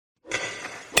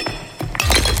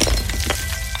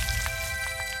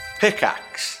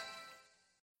Pickaxe.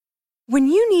 When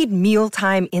you need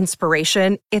mealtime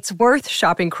inspiration, it's worth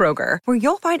shopping Kroger, where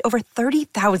you'll find over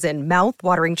 30,000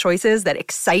 mouth-watering choices that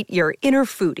excite your inner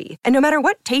foodie. And no matter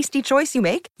what tasty choice you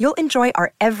make, you'll enjoy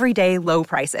our everyday low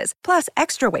prices, plus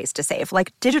extra ways to save,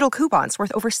 like digital coupons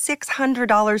worth over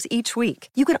 $600 each week.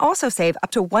 You can also save up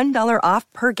to $1 off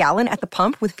per gallon at the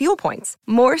pump with fuel points.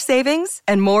 More savings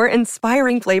and more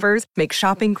inspiring flavors make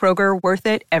shopping Kroger worth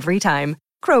it every time.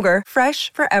 Kroger,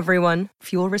 fresh for everyone.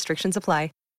 Fuel restrictions apply.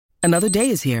 Another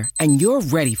day is here, and you're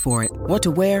ready for it. What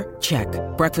to wear? Check.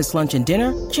 Breakfast, lunch, and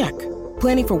dinner? Check.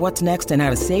 Planning for what's next and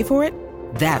how to save for it?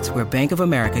 That's where Bank of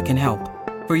America can help.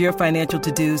 For your financial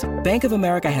to-dos, Bank of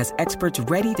America has experts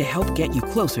ready to help get you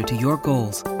closer to your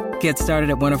goals. Get started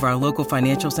at one of our local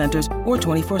financial centers or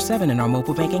 24/7 in our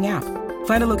mobile banking app.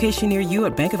 Find a location near you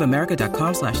at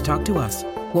bankofamerica.com/talktous.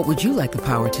 What would you like the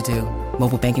power to do?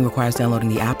 Mobile banking requires downloading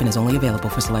the app and is only available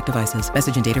for select devices.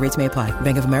 Message and data rates may apply.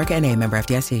 Bank of America N.A., member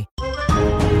FDIC.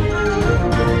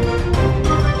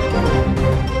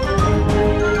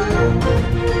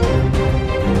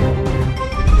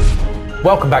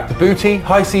 Welcome back to Booty,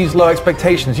 High Seas, Low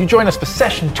Expectations. You join us for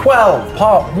session 12,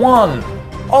 part 1.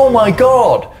 Oh my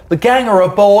god, the gang are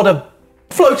aboard a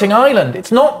floating island.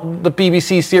 It's not the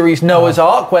BBC series Noah's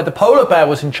Ark, where the polar bear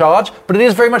was in charge, but it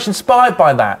is very much inspired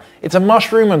by that. It's a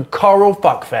mushroom and coral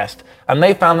fuckfest, and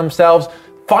they found themselves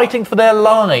fighting for their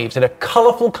lives in a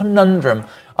colourful conundrum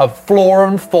of flora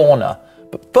and fauna.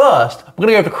 But first, I'm going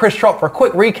to go to Chris Trott for a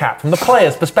quick recap from the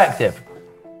player's perspective.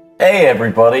 Hey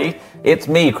everybody, it's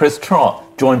me, Chris Trott,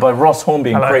 joined by Ross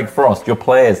Hornby and Craig Frost, your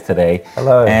players today.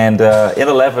 Hello. And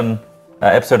in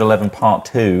episode 11, part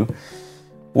 2,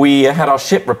 we had our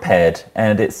ship repaired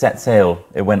and it set sail.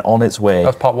 It went on its way.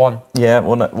 That's part 1. Yeah,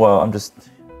 all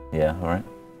right.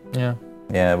 Yeah.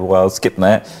 Yeah, well, skip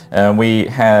that. We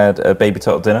had a baby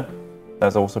turtle dinner. That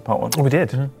was also part 1. We did.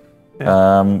 Mm-hmm.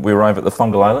 Yeah. We arrived at the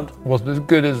fungal island. Wasn't as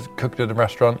good as cooked in a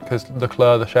restaurant because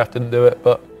Leclerc, the chef, didn't do it,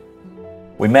 but...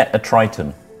 We met a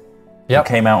Triton. Yep.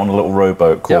 Who came out on a little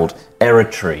rowboat called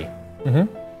Eritrea. Mm-hmm. Is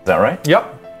that right? Yep.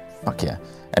 Fuck yeah.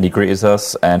 And he greeted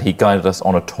us and he guided us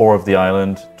on a tour of the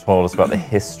island, told us about the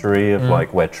history of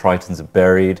like where Tritons are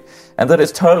buried, and that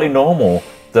it's totally normal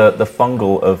that the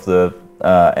fungal of the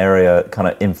area kind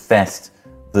of infest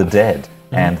the dead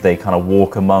and they kind of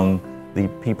walk among the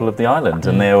people of the island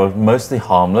and they are mostly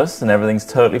harmless and everything's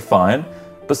totally fine.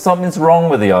 But something's wrong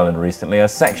with the island recently. A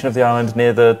section of the island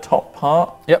near the top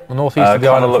part. Yep, the northeast of the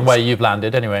island from where you've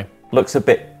landed anyway. Looks a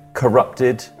bit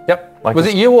corrupted. Yep. Like was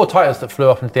it you or Titus that flew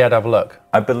up into the air to have a look?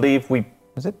 I believe we...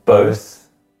 Was it both?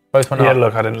 Both went up? Yeah,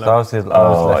 look, I didn't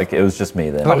look. It was just me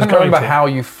then. I can't remember how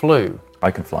you flew. I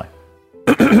can fly.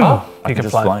 Oh, I can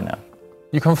just fly now.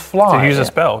 You can fly? To use a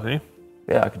spell, do you?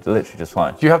 Yeah, I could literally just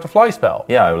fly. Do you have to fly spell?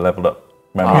 Yeah, I leveled up.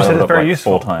 Remember, You said it's very like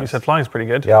useful. 4 times. You said flying's pretty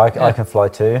good. Yeah, I can fly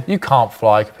too. You can't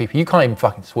fly, people. You can't even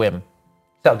fucking swim.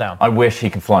 Settle down. I wish he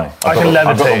can fly. I can levitate.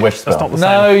 I've got a wish spell. That's not the same.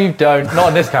 No, you don't. Not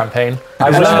in this campaign. I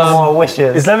wish for more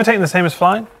wishes. Is levitating the same as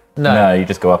flying? No, you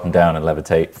just go up and down and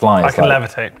levitate. Flying. I can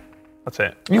levitate. That's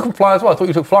it. You can fly as well. I thought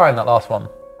you took fly in that last one.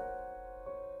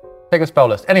 Take a spell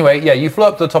list. Anyway, yeah, you flew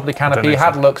up to the top of the canopy,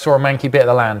 had a look, saw a manky bit of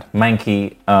the land.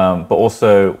 Manky, but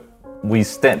also we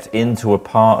stepped into a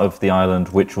part of the island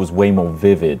which was way more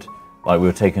vivid. Like we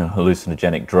were taking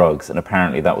hallucinogenic drugs, and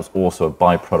apparently that was also a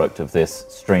byproduct of this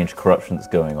strange corruption that's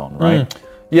going on, right?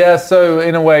 Yeah, so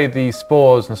in a way, the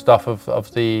spores and stuff of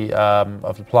the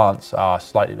plants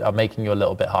are making you a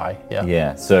little bit high. Yeah.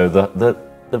 Yeah. So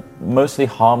the mostly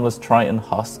harmless Triton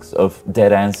husks of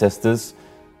dead ancestors,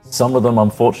 some of them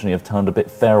unfortunately have turned a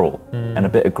bit feral and a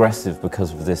bit aggressive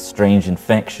because of this strange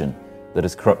infection that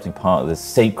is corrupting part of this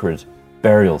sacred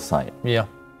burial site. Yeah.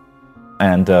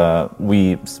 And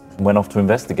we went off to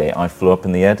investigate. I flew up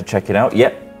in the air to check it out.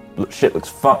 Yep, shit looks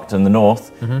fucked in the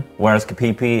north. Whereas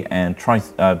Kapipi and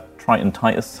Triton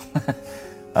Titus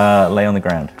lay on the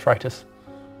ground. Tritus.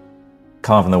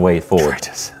 Carving their way forward.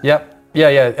 Tritus. Yep.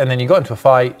 Yeah. And then you got into a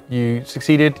fight. You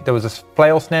succeeded. There was a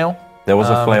flail snail. There was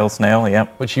a flail snail,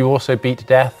 yep. Which you also beat to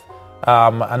death.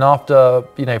 And after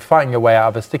fighting your way out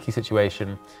of a sticky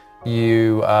situation,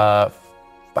 you had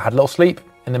a little sleep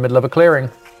in the middle of a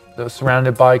clearing that was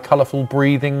surrounded by colourful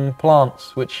breathing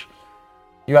plants, which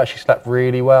you actually slept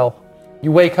really well.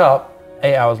 You wake up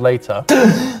 8 hours later,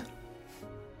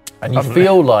 and you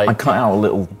feel like... I cut out a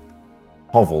little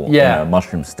hovel in a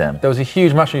mushroom stem. There was a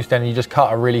huge mushroom stem, and you just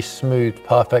cut a really smooth,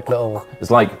 perfect little... It's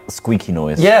like a squeaky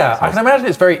noise. Yeah, I can imagine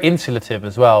it's very insulative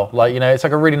as well. Like, it's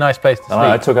like a really nice place to sleep.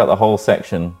 I took out the whole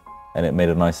section, and it made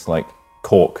a nice,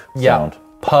 cork sound.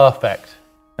 Perfect.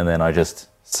 And then I just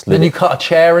slid Then you cut a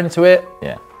chair into it.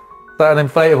 Yeah. an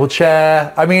inflatable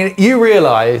chair. I mean, you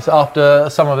realise after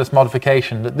some of this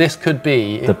modification that this could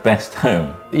be The best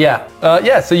home.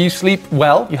 yeah. So you sleep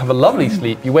well. You have a lovely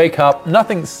sleep. You wake up.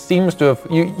 Nothing seems to have.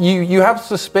 You have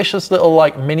suspicious little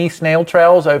like mini snail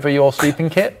trails over your sleeping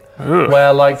kit,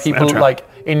 where like people trail. like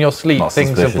in your sleep Not things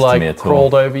have suspicious to me like at all.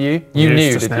 crawled over you. You Used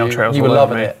knew, to did snail you? trails You were all over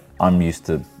loving me. it. I'm used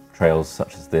to trails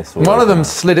such as this. One of them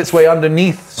slid its way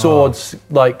underneath Sword's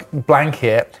like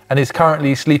blanket and is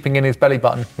currently sleeping in his belly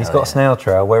button. He's got a snail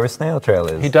trail where his snail trail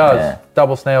is. He does. Yeah.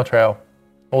 Double snail trail,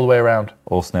 all the way around.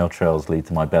 All snail trails lead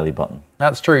to my belly button.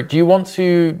 That's true. Do you want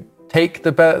to take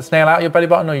the snail out of your belly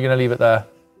button, or are you going to leave it there?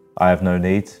 I have no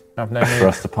need I have no for need.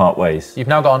 us to part ways. You've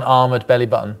now got an armoured belly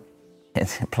button.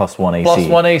 Plus one AC. Plus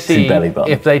one AC to belly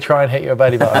button. if they try and hit your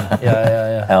belly button.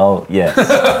 yeah. Hell yes.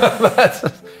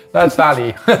 That's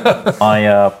value.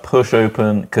 I push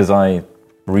open because I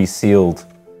resealed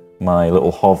my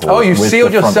little hovel. Oh, you with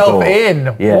sealed the front yourself door.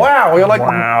 in. Yeah. Wow, you're like,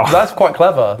 Wow. that's quite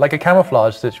clever. Like a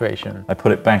camouflage situation. I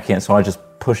put it back in, so I just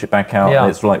push it back out. Yeah. And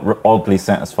it's like oddly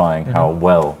satisfying how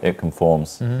well it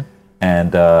conforms.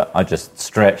 And I just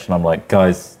stretch, and I'm like,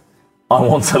 guys, I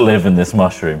want to live in this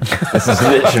mushroom. This is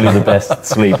literally the best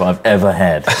sleep I've ever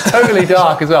had. Totally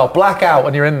dark as well. Blackout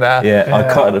when you're in there. Yeah,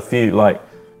 I cut a few like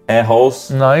air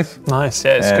holes. Nice. Nice.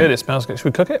 Yeah, it's Yeah. good. It smells good. Should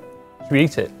we cook it? Should we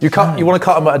eat it? You want to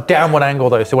cut them at a downward angle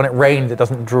though, so when it rains, it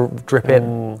doesn't drip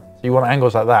in. So you want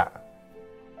angles like that.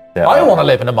 Yeah, I want to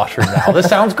live in a mushroom now. This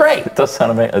sounds great. It does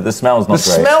sound amazing. The smell's not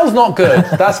The great. smell's not good.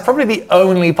 That's probably the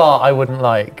only part I wouldn't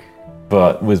like.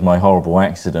 But with my horrible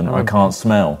accident, I can't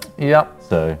smell. Yep.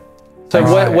 So So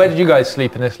where did you guys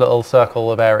sleep in this little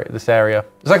circle of area? This area?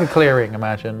 It's like a clearing.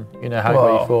 Imagine. You know how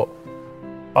Wow. you thought.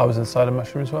 I was inside a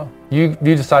mushroom as well. You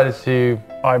decided to.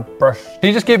 I brushed. Can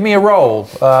you just give me a roll?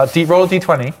 Roll a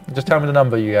d20. Just tell me the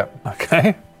number you get.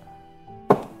 Okay.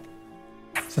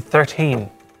 It's a 13.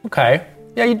 Okay.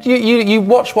 Yeah, you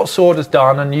watch what Sword has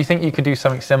done, and you think you could do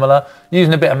something similar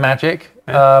using a bit of magic.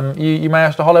 You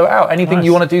managed to hollow it out. Anything Nice.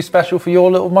 you want to do special for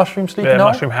your little mushroom sleeping Yeah,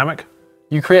 night? mushroom hammock.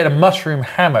 You create a mushroom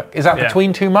hammock. Is that Yeah.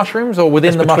 between two mushrooms or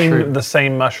within the Between mushroom? the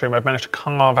same mushroom, I've managed to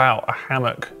carve out a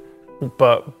hammock,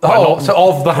 but Oh, so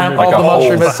of the like of a the whole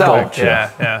mushroom hammock.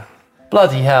 itself. Yeah.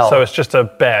 Bloody hell. So it's just a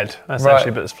bed essentially,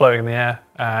 Right. but it's floating in the air,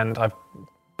 and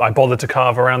I bothered to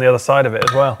carve around the other side of it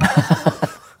as well.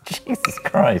 Jesus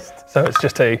Christ. So it's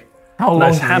just a How long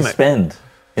nice did you hammock. spend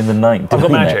in the night I've doing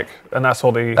got that? magic, and that's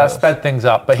all the. that sped things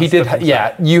up, but he did.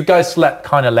 Yeah, you guys slept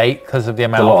kind of late because of the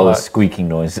amount A lot of of the squeaking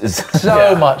noises.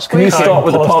 so much. Can you start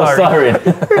with the polystyrene.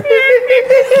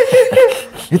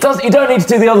 polystyrene? You don't need to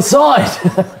do the other side.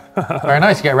 Very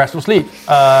nice. You get restful sleep.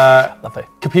 Lovely.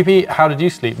 Kapipi, how did you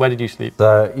sleep? Where did you sleep?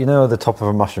 So, you know, at the top of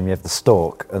a mushroom, you have the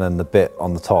stalk and then the bit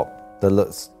on the top that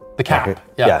looks. The cap. like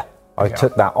Yeah. I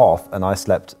took that off and I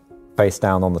slept face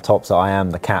down on the top, so I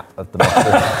am the cap of the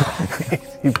mushroom.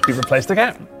 You replaced the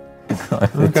cat.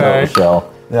 The total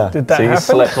shell. Yeah. Did that So you happen?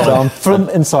 slept on So I'm from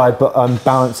inside, but I'm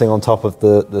balancing on top of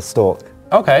the stalk.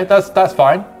 Okay, that's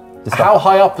fine. How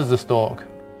high up is the stalk?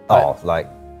 Oh, like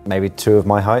maybe 2 of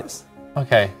my heights.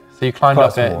 Okay, so you climbed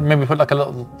Plus up it. more. Maybe put like a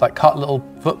little, like cut little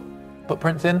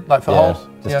footprints in, like footholes.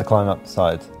 Just to climb up the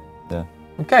side. Yeah.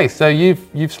 Okay, so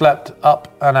you've slept up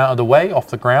and out of the way, off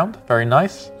the ground. Very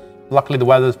nice. Luckily, the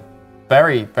weather's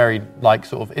very, very like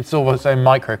sort of. It's sort of its own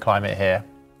microclimate here.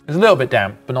 It's a little bit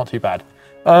damp, but not too bad.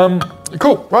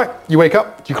 Cool. Right, you wake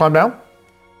up. Do you climb down?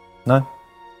 No?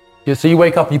 Yeah. So you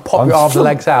wake up, you pop I'm your arms and full-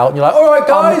 legs out, and you're like, "All right,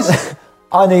 guys."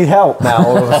 I need help now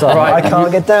all of a sudden. Right, I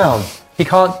can't get down. He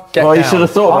can't get Well, down. you should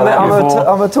have thought about that before.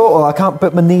 I'm a turtle. I can't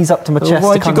put my knees up to my chest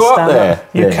Why'd to you kind go of up stand there? up.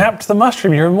 You Yeah. capped the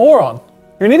mushroom. You're a moron.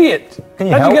 You're an idiot. Can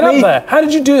you How'd help you get me? up there? How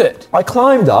did you do it? I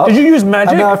climbed up. Did you use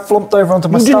magic? And then I flopped over onto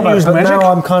my You didn't stomach. use but magic?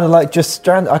 now I'm kind of like just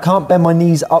stranded. I can't bend my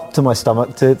knees up to my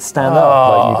stomach to stand up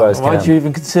like you guys Why can. did you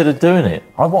even consider doing it?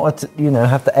 I wanted to,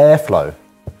 have the airflow.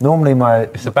 Normally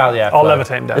It's about the airflow. I'll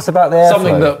levitate him down. it's about the airflow.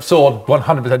 Something that Sword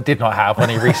 100% did not have when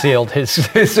he resealed his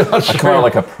Come out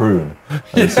like a prune.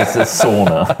 It's just a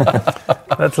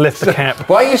sauna. Let's lift the cap.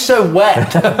 Why are you so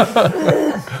wet?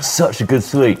 Such a good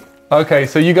sleep. Okay,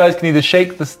 so you guys can either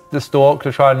shake the stalk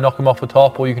to try and knock him off the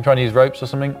top, or you can try and use ropes or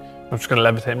something. I'm just going to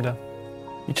levitate him down.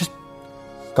 You just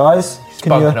Guys, can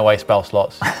bunking you? away spell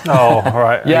slots. Oh, all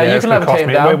right. Yeah, you it's can gonna levitate cost him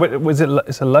me. down. Wait, was it?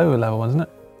 It's a lower level, isn't it?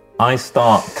 I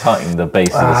start cutting the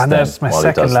base of the stem That's my while it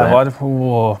second does level. that.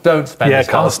 Whoa. Don't spend Yeah, this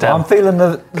cut the card. stem. I'm feeling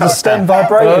the stem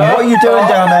vibrating. What are you doing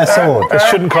down there, Sword? This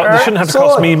shouldn't have to cost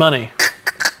Sword. me money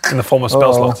in the form of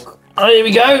spell slots. Oh, here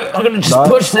we go. I'm going to just No,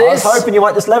 push I was this. hoping you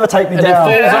might just levitate me And down.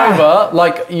 it falls over,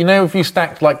 like, you know, if you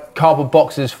stacked like cardboard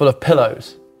boxes full of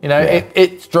pillows, You know,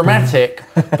 it's dramatic,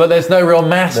 but there's no real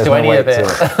mass to any of it.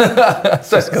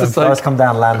 So it's just I just come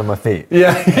down and land on my feet.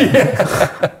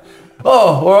 Yeah.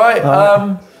 Oh, all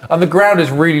right. And the ground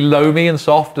is really loamy and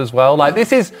soft as well. Like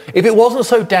this is, if it wasn't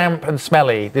so damp and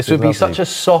smelly, this would be lovely. such a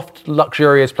soft,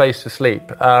 luxurious place to sleep.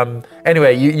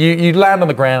 Anyway, you land on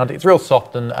the ground. It's real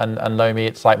soft and loamy.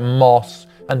 It's like moss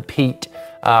and peat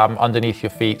underneath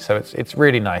your feet, so it's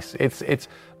really nice. It's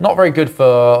not very good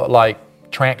for like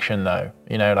traction though.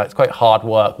 You know, like it's quite hard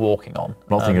work walking on.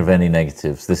 Not thinking of any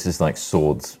negatives. This is like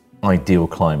Sword's ideal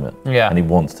climate. Yeah. And he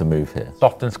wants to move here.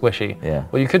 Soft and squishy. Yeah.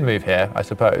 Well, you could move here, I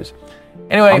suppose.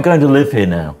 Anyway, I'm going to live here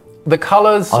now. the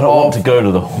colours I don't want to go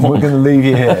to the hall. We're going to leave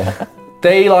you here.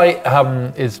 Daylight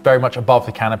is very much above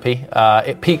the canopy.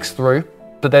 It peeks through,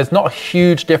 but there's not a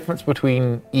huge difference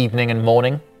between evening and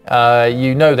morning.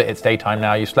 You know that it's daytime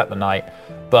now, you slept the night,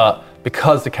 but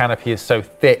because the canopy is so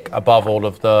thick above all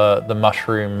of the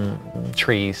mushroom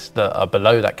trees that are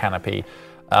below that canopy,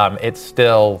 it's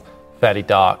still fairly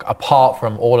dark, apart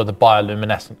from all of the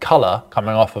bioluminescent color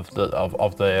coming off of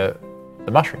the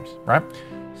mushrooms, right?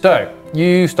 So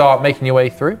you start making your way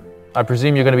through. I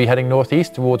presume you're going to be heading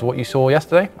northeast towards what you saw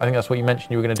yesterday. I think that's what you mentioned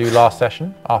you were going to do last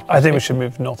session. I think we should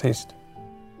move northeast.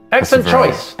 Excellent That's a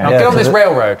very- choice. Now get on this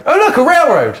railroad. Oh look, a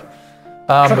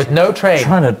railroad! With no train. I'm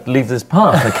trying to leave this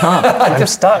path. I can't. I'm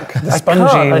stuck. The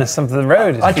sponginess of the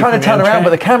road is I'm trying to keeping me turn on around, track. but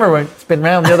the camera won't spin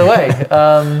round the other way.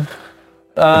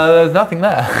 There's nothing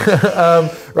there.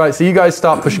 Right, so you guys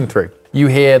start pushing through. You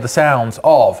hear the sounds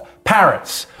of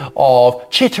parrots, of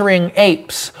chittering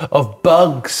apes, of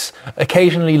bugs,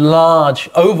 occasionally large,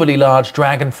 overly large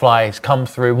dragonflies come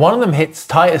through. One of them hits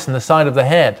Titus in the side of the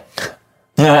head.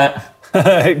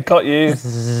 It got you.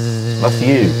 That's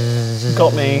you.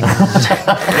 Got me.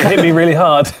 It hit me really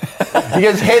hard. He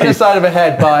gets hit in the side of the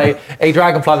head by a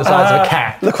dragonfly the size of a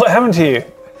cat. Look what happened to you.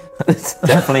 It's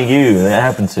definitely you that it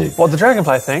happened to. What, the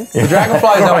dragonfly thing? The dragonfly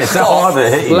is now Right, that hard to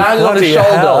hit you. landing on his Bloody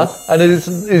shoulder hell. and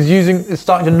is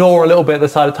starting to gnaw a little bit at the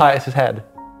side of Titus's head.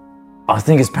 I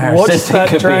think it's parasitic. What's that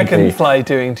could be. dragonfly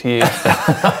doing to you?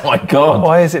 Oh my god.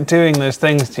 Why is it doing those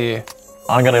things to you?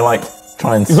 I'm going to like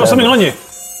try and You've got something on you.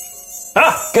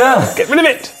 Go. Get rid of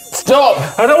it. Stop.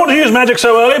 I don't want to use magic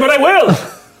so early, but I will.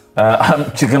 I'm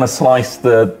just going to slice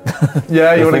the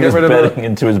Yeah, you want to thing get that's rid of it. bedding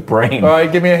into his brain. All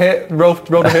right, give me a hit. Roll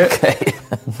the hit.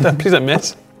 Okay. Please don't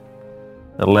miss.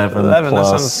 11 11, that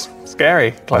plus, sounds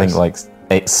scary. I think like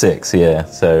 6, yeah.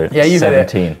 So Yeah, you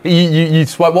 17. hit it. You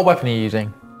swipe. What weapon are you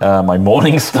using? My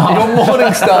morning star. Your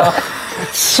morning star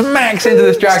smacks into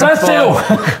this dragonfly. Stand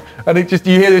still. And it just,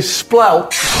 you hear this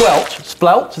splelch.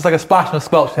 It's like a splash and a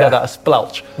splelch together, a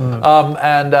splelch.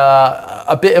 And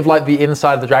a bit of like the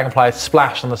inside of the dragonfly is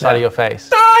splashed on the side of your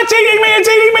face. It's eating me, it's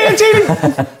eating me, it's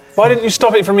eating me. Why didn't you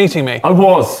stop it from eating me? I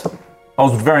was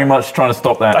very much trying to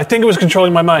stop that. I think it was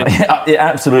controlling my mind. It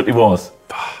absolutely was.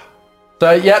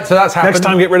 So yeah, so that's happened. Next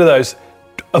time, get rid of those.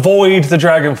 Avoid the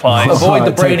dragonflies. Avoid the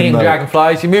Taking brain-eating note.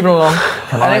 dragonflies. You're moving along.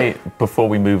 Can I, before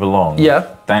we move along,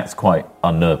 Yeah. that's quite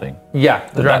unnerving. Yeah,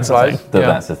 the That's the dragonflies. thing.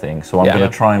 That's the thing. So I'm Yeah. going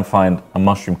to try and find a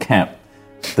mushroom cap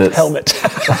that's, Helmet.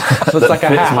 Looks like a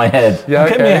fits hat. my head. Yeah,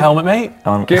 Get me a helmet, mate.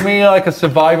 Give me like a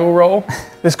survival roll.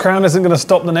 This crown isn't going to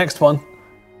stop the next one.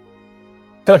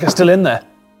 I feel like it's still in there.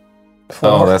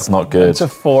 Oh, that's not good. It's a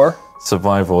 4.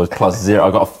 Survival is +0. I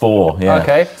got a 4. Yeah.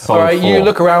 Okay. Solid All right. 4. You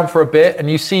look around for a bit and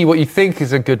you see what you think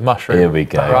is a good mushroom. Here we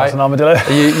go. Right. It's an armadillo.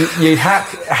 You hack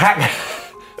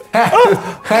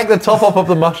the top off of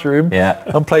the mushroom. Yeah.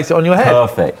 And place it on your head.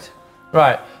 Perfect.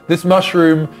 Right. This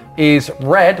mushroom is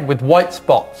red with white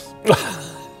spots.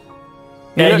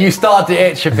 Yeah, you start to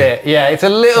itch a bit. Yeah, it's a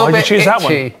little Why'd you bit choose that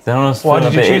one? itchy. Why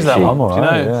did you choose that one? I'm Do you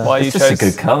alright, know yeah. why you It's chose? just a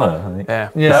good colour. I think. Yeah.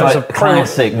 Yeah. It's That's like a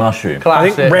classic mushroom. I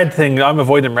Classic. think red thing. I'm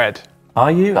avoiding red. Are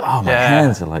you? Oh, my Yeah.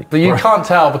 hands are like. But you can't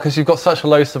tell because you've got such a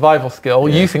low survival skill.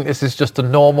 You think this is just a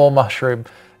normal mushroom.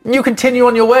 You continue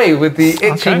on your way with the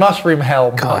itchy Okay. mushroom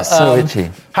helm. God, it's so itchy.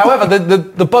 However,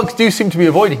 the bugs do seem to be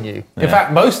avoiding you. In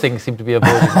fact, most things seem to be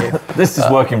avoiding you. This is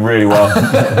working really well.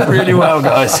 really well,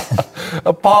 guys.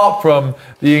 Apart from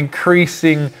the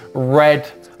increasing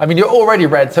red. I mean, you're already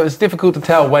red, so it's difficult to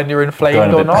tell when you're inflamed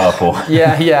Going a or bit not. purple.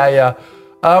 Yeah.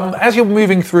 As you're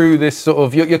moving through this sort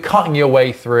of, you're cutting your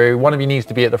way through. One of you needs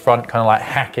to be at the front, kind of like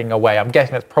hacking away. I'm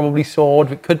guessing that's probably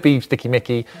sword. It could be Sticky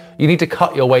Mickey. You need to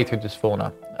cut your way through this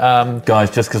fauna.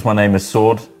 Guys, just because my name is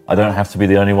Sword, I don't have to be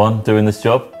the only one doing this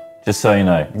job. Just so you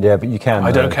know. Yeah, but you can.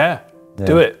 I don't care.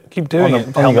 Do it. Keep doing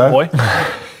it, on you helmet go.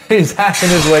 boy. He's hacking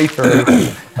his way through.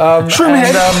 Shroom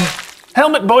and, head.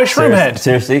 Helmet boy, shroom head.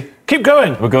 Seriously? Keep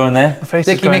going. We're going there? Face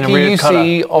is Sticky going a Mickey, weird you colour.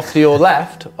 see off to your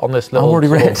left on this little already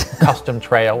sort read. of custom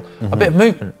trail a bit of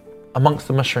movement amongst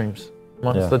the mushrooms.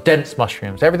 amongst the dense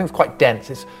mushrooms. Everything's quite dense.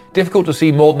 It's difficult to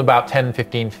see more than about 10,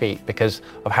 15 feet because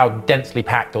of how densely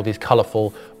packed all these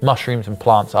colourful mushrooms and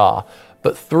plants are.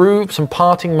 But through some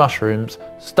parting mushrooms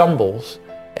stumbles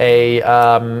a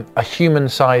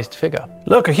human-sized figure.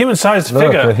 Look, a human-sized Look,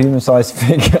 figure. a human-sized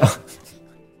figure.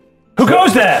 Who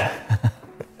goes there?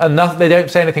 And they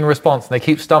don't say anything in response, and they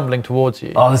keep stumbling towards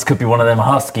you. Oh, this could be one of them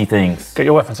husky things. Get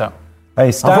your weapons out. Hey,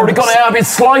 I've already got it out. I've been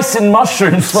slicing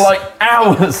mushrooms for like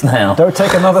hours now. Don't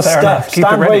take another Fair step. enough. Keep it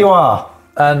Stand where ready. you are.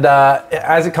 And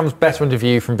as it comes better into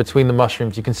view from between the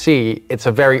mushrooms, you can see it's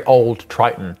a very old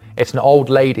Triton. It's an old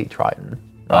lady Triton.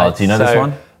 Oh, do you know this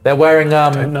one? They're wearing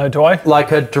No, do I? like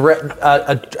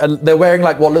they're wearing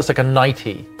like what looks like a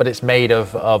nightie, but it's made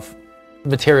of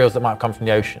materials that might have come from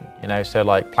the ocean. You know, so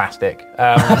like plastic.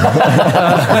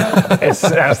 It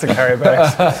has to carry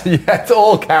bags. Yeah, it's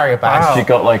all carrier bags. She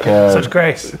got like a. Such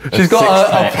grace. She's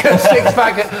got a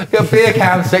six-pack, a beer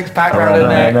can six-pack around her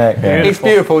neck. Yeah. It's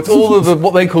beautiful. It's all of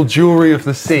what they call jewelry of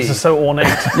the sea. This is so ornate.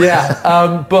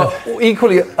 Yeah, but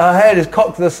equally, her head is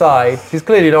cocked to the side. She's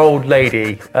clearly an old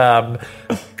lady,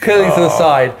 clearly to the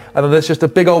side, and then there's just a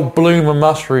big old bloom of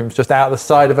mushrooms just out the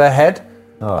side of her head.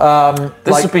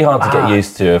 This would be hard to get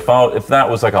used to. If that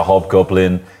was like a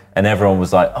hobgoblin and everyone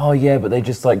was like, oh yeah, but they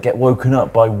just like get woken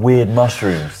up by weird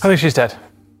mushrooms. I think she's dead.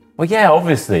 Well, yeah,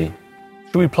 obviously.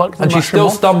 Should we pluck the And she's mushroom still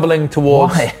off? stumbling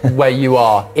towards Why? where you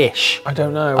are, ish. I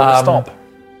don't know. Will it stop?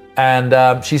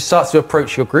 And she starts to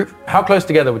approach your group. How close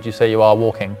together would you say you are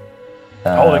walking?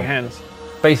 Holding hands.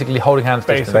 Basically holding hands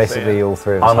distance. Basically, all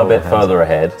three of us. I'm a bit holding hands. further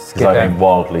ahead because I've been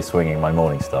wildly swinging my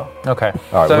morning star. Okay.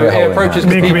 All right, So we're it holding approaches hands.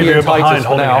 Me and completely Camille are in Titus behind for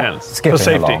holding now. hands. Skipping for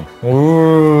safety.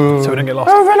 along. So we don't get lost.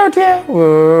 Oh, hello, dear.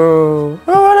 Oh,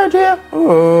 hello, dear.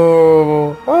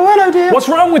 Oh, hello, dear. What's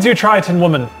wrong with you, Triton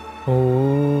woman?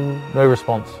 No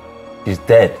response. She's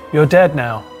dead. You're dead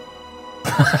now.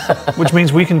 Which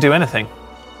means we can do anything.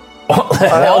 What the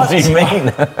hell do you mean?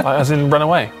 As in run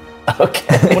away.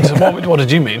 Okay. What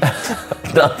did you mean?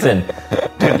 Nothing.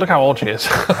 Dude, look how old she is.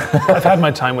 I've had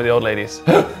my time with the old ladies.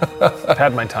 I've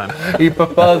had my time. He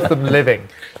prefers them living.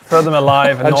 Throw them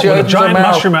alive and And not she with a opens her giant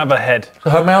mouth. mushroom out of her head.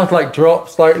 Her mouth like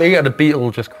drops slightly, and a beetle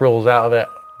just crawls out of it.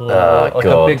 Like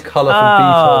God. a big colourful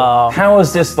Ah. How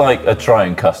is this like a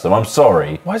Triton custom? I'm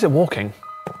sorry. Why is it walking?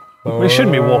 We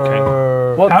shouldn't be walking.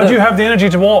 What How the- do you have the energy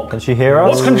to walk? Can she hear us?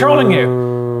 What's controlling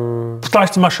you?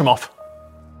 Slice the mushroom off.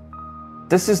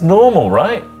 This is normal,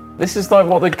 right? This is like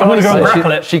what the guy gonna go and said.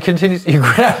 grapple it. She continues. You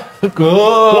grab.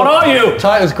 What are you?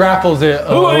 Titus grapples it.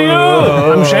 Who are you?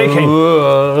 I'm shaking.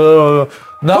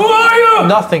 Nothing, Who are you?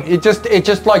 Nothing. It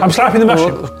just like. I'm slapping the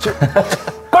mushroom.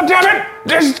 God damn it!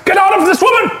 Just get out of this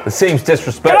woman! It seems Get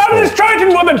disrespectful. out of this Triton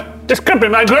woman! This could be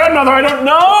my grandmother, I don't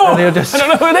know! And you're just I don't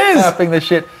know who it is! Slapping the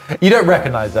shit. You don't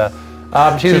recognise her.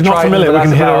 She's a not Triton, familiar, but we that's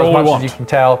can hit her about all as we much want. as you can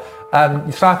tell.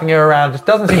 You're slapping her around. Just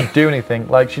doesn't seem to do anything.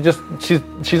 Like she's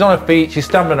on her feet. She's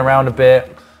stumbling around a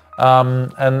bit.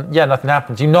 And yeah, nothing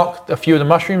happens. You knock a few of the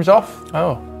mushrooms off,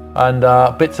 Oh.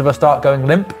 and bits of her start going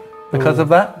limp because of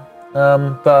that.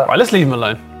 But Right, let's leave him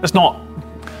alone. Let's not.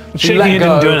 she Shaking let it go,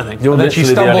 didn't do anything. You're and then she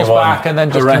literally the only stumbles one back, and then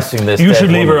just harassing this. You dead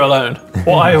should leave her woman. alone.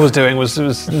 What I was doing was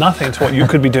nothing to what you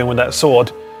could be doing with that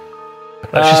sword.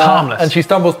 She's harmless. And she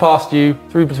stumbles past you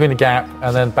through between the gap,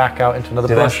 and then back out into another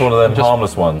See, bush. that's one of them and just-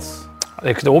 harmless ones.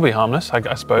 They could all be harmless, I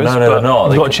suppose. No, but they're not.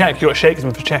 You've They got to could- check. You've got to shake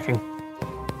them for checking.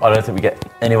 I don't think we get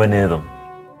anywhere near them.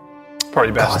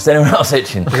 Probably best. Is anyone else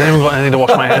itching? Has anyone got anything to wash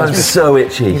my hands I'm with? so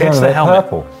itchy. It's the they're helmet.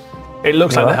 purple. It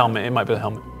looks like Yeah. the helmet. It might be the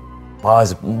helmet. My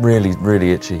eyes are really,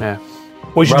 really itchy. Yeah.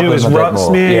 What you should Rub do is them a bit more.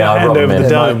 smear your Yeah, I'll hand rub over them the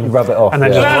in. dome. Rub it off. And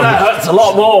then yeah. just- That hurts a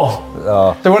lot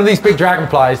more. So one of these big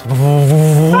dragonflies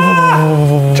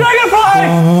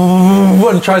Dragonfly!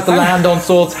 and tries to land on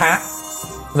Sword's hat.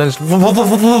 And then just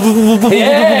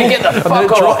Yeah, get the and then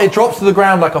fuck off. it drops to the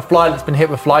ground like a fly that's been hit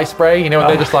with fly spray. You know, and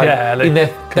they're just like yeah, they're in their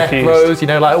death confused. throes. You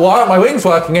know, like why aren't my wings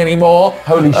working anymore?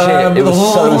 Holy shit, it was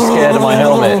so scared of my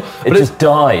helmet. It But just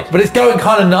died. But it's going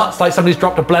kind of nuts, like somebody's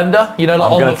dropped a blender. You know, like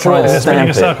I'm on going the to try floor. and Spinning stamp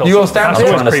a it. circle. You all stamp That's it?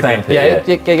 always I'm trying to creepy. stamp it.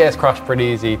 Yeah, it gets crushed pretty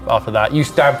easy after that. You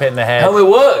stamp it in the head. Helmet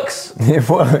works. It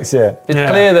works, yeah. It's Yeah.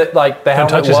 clear that like the helmet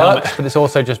touch works, his helmet. but it's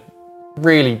also just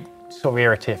really sort of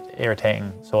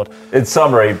irritating sword. In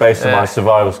summary, based on Yeah. my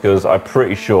survival skills, I'm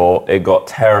pretty sure it got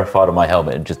terrified of my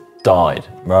helmet and just died.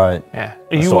 Right. Yeah.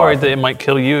 Are you what I worried that think. it might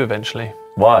kill you eventually?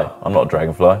 Why? I'm not a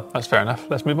dragonfly. That's fair enough.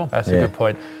 Let's move on. That's a Yeah. good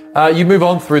point. You move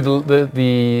on through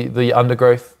the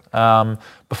undergrowth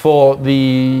before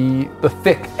the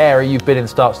thick area you've been in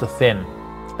starts to thin,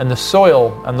 and the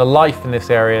soil and the life in this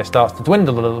area starts to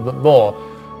dwindle a little bit more.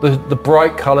 The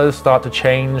bright colours start to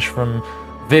change from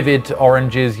vivid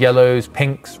oranges, yellows,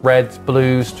 pinks, reds,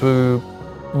 blues to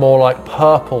more like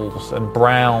purples and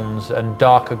browns and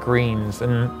darker greens,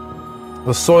 and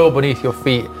the soil beneath your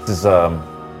feet. This is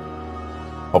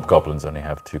hobgoblins only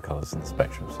have 2 colors in the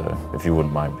spectrum, so if you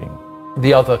wouldn't mind being,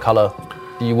 The other color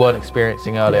you weren't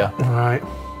experiencing earlier. Right.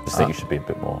 just think you should be a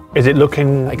bit more. Is it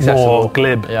looking Accessible. more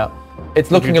glib? Yeah.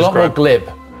 It's looking you a lot more describe? glib.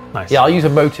 Nice. Yeah, I'll use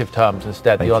emotive terms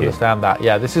instead. Thank You you. understand that?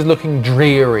 Yeah, this is looking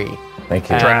dreary. Thank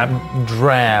you. And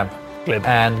drab. Glib.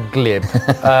 And glib.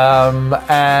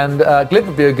 Glib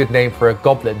would be a good name for a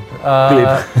goblin.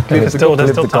 Glib. There's still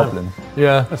Glib time. the goblin.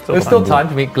 Yeah, still there's still fine. time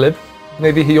to meet Glib.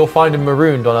 Maybe you'll find him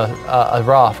marooned on a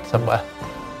raft somewhere.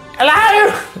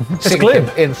 Hello! It's Glib.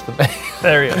 Instantly.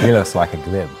 There you go. He looks like a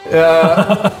glib.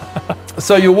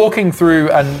 So you're walking through,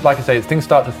 and like I say, things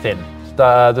start to thin.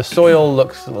 The soil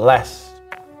looks less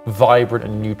vibrant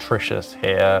and nutritious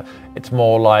here. It's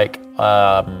more like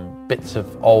bits of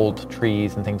old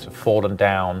trees and things have fallen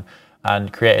down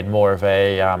and created more of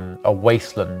a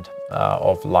wasteland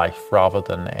of life rather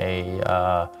than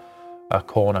a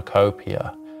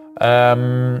cornucopia.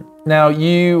 Now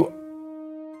you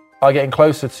are getting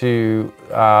closer to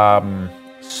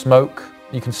smoke.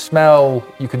 You can smell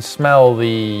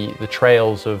the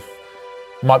trails of,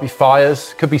 might be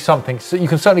fires, could be something. So you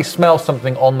can certainly smell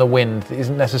something on the wind that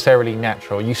isn't necessarily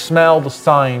natural. You smell the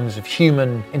signs of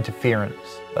human interference,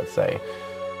 let's say,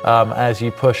 as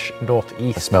you push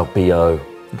northeast. I smell BO.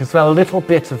 You can smell a little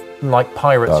bit of like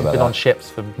pirates who've about been that. on ships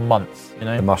for months, you The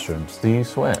know? mushrooms. Do you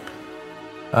sweat?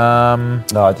 No,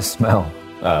 I just smell.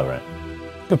 Oh, right.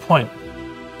 Good point.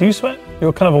 Do you sweat?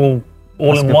 You're kind of all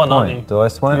That's a in good one, point. aren't you? Do I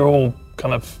sweat? You're all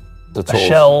kind of The a tools.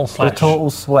 shell The slash. total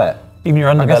sweat. Even your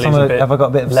I guess underbelly's a bit. have I got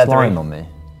a bit of leathery. slime on me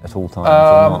at all times or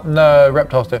not? No,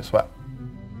 reptiles don't sweat.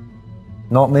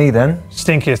 Not me then.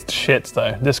 Stinkiest shits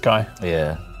though. This guy.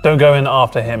 Yeah. Don't go in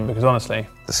after him because honestly,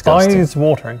 Disgusting. eyes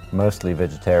watering. Mostly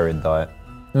vegetarian diet.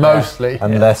 Mostly.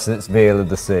 Unless it's veal of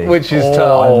the sea. Which is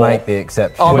Oh. I make the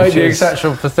exception. I'll make the is-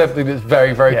 exception for something that's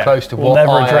very, very Yeah. close to We'll what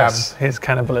never I address his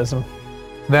cannibalism. am.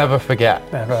 Never forget.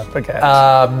 Never forget.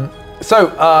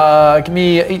 Give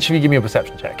me each of you give me a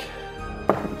perception check.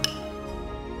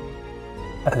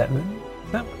 11.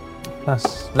 No.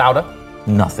 That's Louder.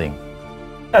 Nothing.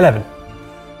 11.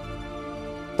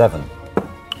 7.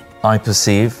 I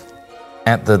perceive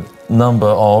at the number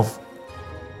of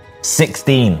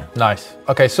 16. Nice.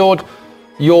 Okay, Sword,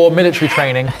 your military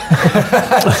training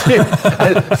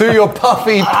through your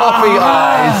puffy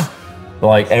eyes.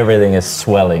 Like everything is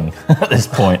swelling at this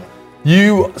point.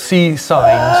 You see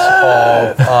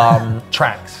signs of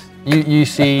tracks. You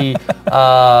see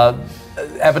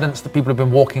evidence that people have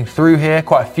been walking through here.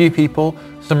 Quite a few people.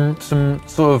 Some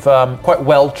sort of quite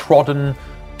well trodden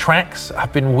tracks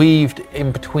have been weaved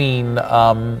in between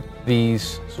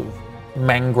these sort of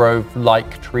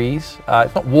mangrove-like trees.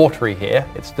 It's not watery here.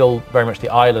 It's still very much the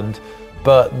island,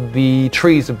 but the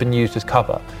trees have been used as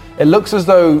cover. It looks as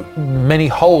though many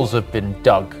holes have been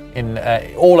dug in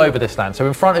all over this land. So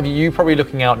in front of you, you're probably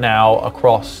looking out now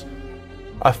across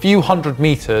a few hundred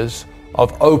meters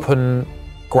of open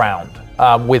ground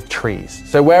with trees.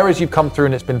 So whereas you've come through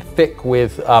and it's been thick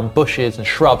with bushes and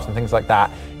shrubs and things like that,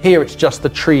 here it's just the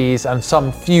trees and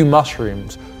some few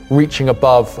mushrooms reaching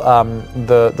above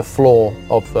the floor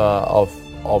of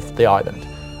the island.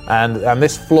 And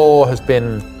this floor has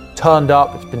been turned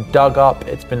up, it's been dug up,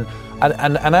 it's been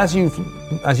and as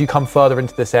you come further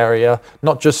into this area,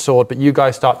 not just Sword, but you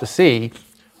guys start to see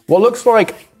what looks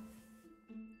like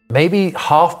maybe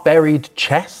half-buried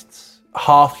chests,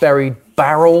 half-buried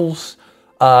barrels,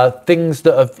 things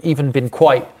that have even been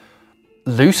quite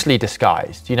loosely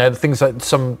disguised. You know, the things like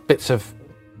some bits of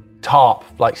tarp,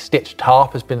 like stitched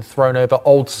tarp has been thrown over,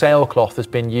 old sailcloth has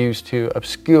been used to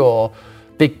obscure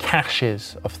big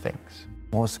caches of things.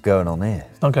 What's going on here?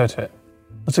 Don't go to it.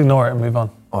 Let's ignore it and move on.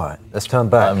 All right, let's turn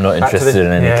back. I'm not Back to interested this-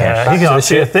 in any Yeah, cash. you can't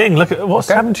see a thing. Look at what's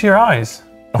happened to your eyes.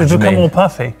 They've do you become mean? all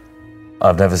puffy.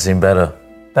 I've never seen better.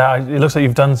 It looks like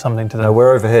you've done something to them. No,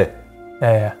 we're over here.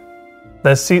 Yeah.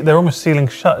 They're almost sealing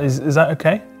shut. Is that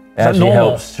okay? It Is that actually normal?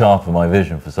 helps sharpen my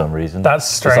vision for some reason. That's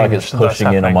It's like strange it's that that's pushing in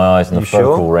on happening. my eyes and the You sure?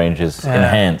 focal range is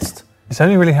enhanced. It's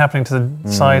only really happening to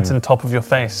the sides and top of your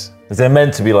face. Is there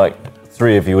meant to be like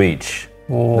 3 of you each?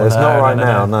 Oh, There's no, not right no,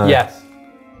 now, no. no. Yes.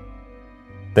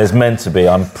 There's meant to be,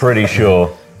 I'm pretty sure.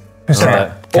 Who said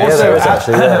that? Yeah, Also, there is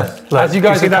actually, yeah. as you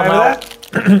guys do you have see come that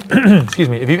over out, excuse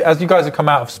me, as you guys have come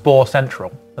out of Spore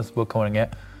Central, as we're calling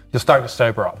it, you're starting to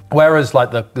sober up. Whereas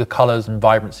like the colours and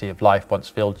vibrancy of life once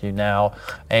filled you, now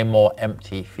a more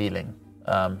empty feeling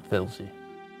fills you.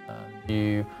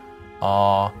 You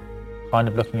are kind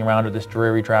of looking around at this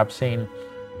dreary, drab scene,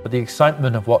 but the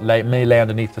excitement of what may lay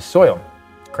underneath the soil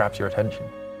grabs your attention.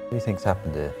 What do you think's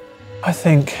happened here? I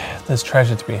think there's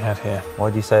treasure to be had here. Why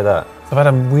do you say that? I've had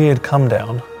a weird come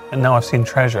down, and now I've seen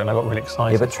treasure, and I got really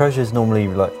excited. Yeah, but treasure's normally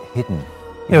like hidden.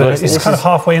 Yeah, but it's kind of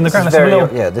halfway in the ground. Let's have a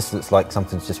little... Yeah, this looks like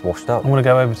something's just washed up. I'm going to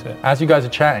go over to it. As you guys are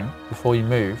chatting, before you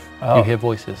move, you hear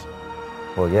voices.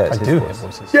 Well, yeah, it's I his do voice. hear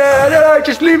voices. Yeah, no,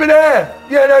 just leave it there.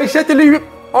 Yeah, no, he said to leave it.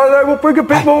 I don't know, we'll bring a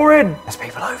bit more in. There's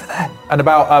people over there. And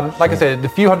about, like I said, the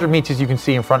few hundred meters you can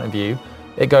see in front of you,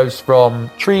 it goes from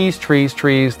trees,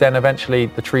 then eventually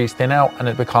the trees thin out and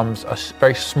it becomes a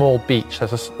very small beach.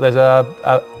 There's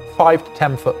a 5 to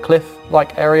 10 foot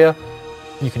cliff-like area.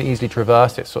 You can easily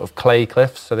traverse. It's sort of clay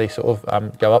cliffs, so they sort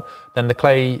of go up. Then the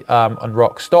clay and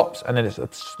rock stops, and then it's a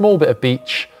small bit of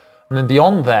beach. And then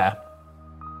beyond there,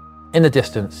 in the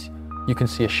distance, you can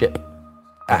see a ship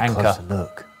at anchor. Closer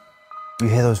look. You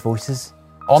hear those voices?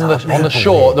 On the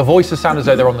shore, the voices sound as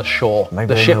though they're on the shore. Maybe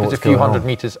The they ship know is a what's few going hundred on.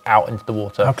 meters out into the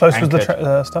water. How close was the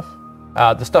anchored. stuff?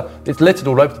 The stuff, it's littered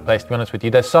all over the place, to be honest with you.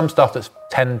 There's some stuff that's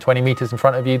 10, 20 meters in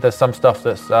front of you. There's some stuff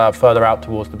that's further out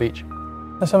towards the beach.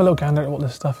 Let's have a little gander at what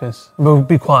this stuff is. We'll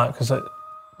be quiet, because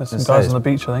there's some guys on the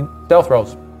beach, I think. Stealth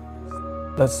rolls.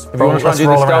 Let's If you want to try and do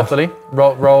this stealthily,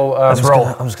 roll. Let's roll.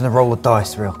 I'm just going to roll the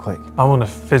dice real quick. I want to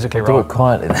physically Do roll. it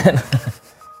quietly then.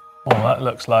 Oh, that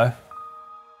looks low.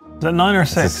 Is that 9 or a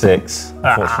 6? It's a 6,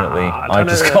 unfortunately. I I don't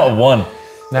just know. got a 1.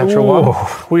 Natural Ooh, one.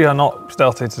 we are not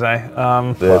stealthy today.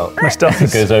 My stealth It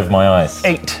is goes over my eyes.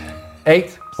 8.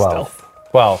 8. 12.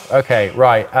 12. Okay,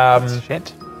 right.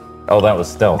 Shit. Oh, that was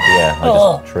stealth, yeah. I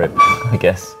just tripped, I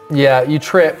guess. Yeah, you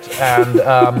tripped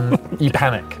and you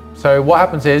panic. So what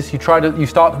happens is you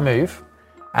start to move,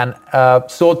 and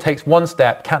Sword takes one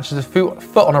step, catches his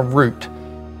foot on a root,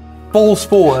 falls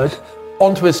forward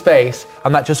onto his face,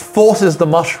 and that just forces the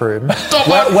mushroom.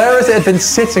 Whereas it had been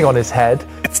sitting on his head,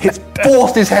 it's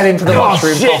forced his head into the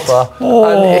mushroom proper,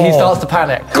 and he starts to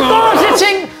panic. It's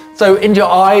hitting! So in your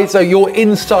eyes, so you're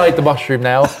inside the mushroom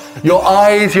now. Your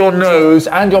eyes, your nose,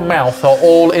 and your mouth are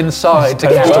all inside the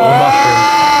can of the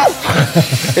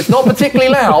mushroom. It's not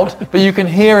particularly loud, but you can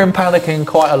hear him panicking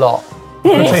quite a lot.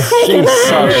 He's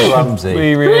so clumsy.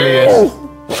 He really is.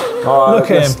 Look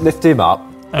at him. Lift him up.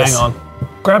 Hang on.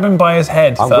 Grab him by his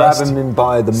head I'm first. grabbing him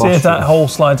by the See mushroom. if that hole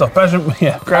slides off. Grab him As you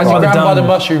by the grab by the dung.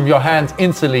 mushroom, your hands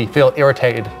instantly feel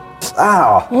irritated.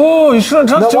 Ow! Oh, you shouldn't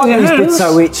touch No it with wonder your he's been hands.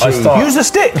 so itchy. I start Use a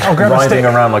stick. I'll grab a riding stick.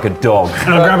 around like a dog.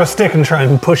 And I'll grab a stick and try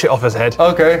and push it off his head.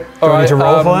 Okay. Do I need to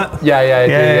roll for that?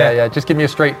 Yeah. Just give me a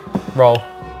straight roll.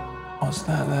 What's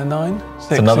that there? 9?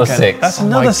 6 another again. 6. That's Oh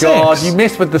another My 6. God, you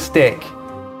missed with the stick.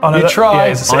 Oh, no, you tried.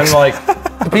 Yeah, it's a 6. I'm like,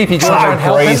 Kapipi, do you want to try and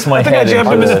help raise him? my I think I head jabbed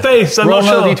him in into the face. I'm Roll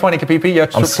not another sure. d20, Kapipi. Yeah,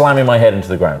 I'm slamming my head into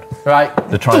the ground right.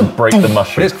 to try and break the But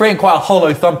mushroom. it's creating quite a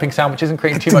hollow thumping sound, which isn't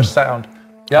creating too much sound.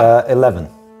 Yeah. 11.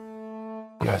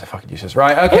 You guys are fucking useless.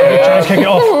 Right. Okay. Try and kick it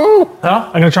off. Huh?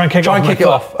 I'm going to try and kick Try it and off. kick it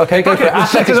off. Okay, go for it. The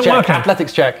stick Athletics isn't check. working.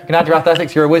 Athletics check. You can add your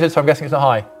athletics. You're a wizard, so I'm guessing it's not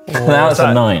high. Now it's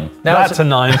a 9. Now That's a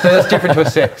 9. So that's different to a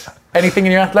 6. Anything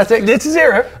in your athletics? It's a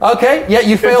 0. Okay. Yeah,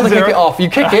 you fail to kick 0. it off. You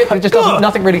kick it, but it just doesn't.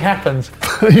 Nothing really happens.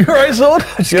 You alright, Sword?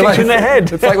 I just You're kicked you in the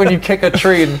head. It's like when you kick a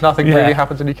tree and nothing Yeah. really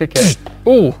happens when you kick it.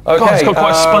 Ooh. Okay. God, it's got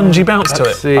quite a spongy bounce to it.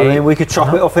 Let's see. I mean, we could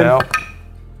chop it off him. Fail.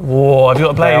 Whoa, have you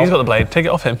got the blade? Fail. He's got the blade. Take it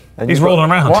off him. And He's you've got- rolling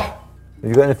around. What? Have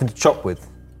you got anything to chop with?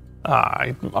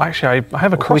 Actually, I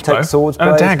have a Can we crossbow take swords, and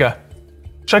a blade? dagger.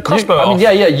 Should I crossbow it I mean, off?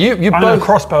 yeah. You I'm going both. to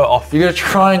crossbow it off. You're gonna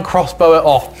try and crossbow it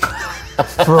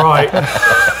off. Right.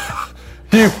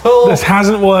 You pull. This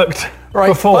hasn't worked Right,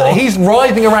 before. but he's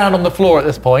writhing around on the floor at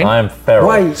this point. I am feral.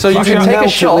 Wait, So you can can take a melt it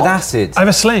shot. with acid. I have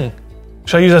a sling.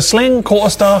 Should I use a sling,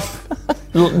 quarterstaff,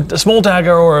 a small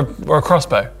dagger, or a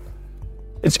crossbow?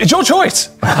 It's your choice.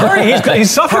 Hurry,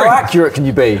 he's How suffering. accurate can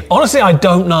you be? Honestly, I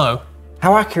don't know.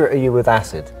 How accurate are you with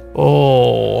acid?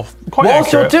 Oh, quite Whilst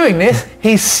accurate. you're doing this,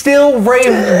 he's still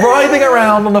writhing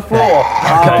around on the floor.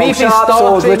 Kapipi's Shut up,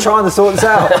 Swords, we're starting. trying to sort this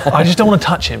out. I just don't want to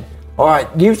touch him. All right,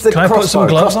 use the Can I crossbow. put some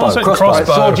gloves on? crossbow, Crossbow.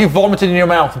 crossbow. Sword, you vomited in your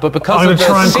mouth, but because I'm of the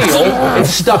gonna try and- seal, it's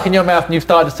stuck in your mouth and you've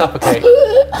started to suffocate.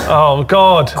 Oh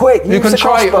God. Quick, You use can the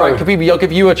try it, crossbow. right, Kapipi, I'll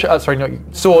give you a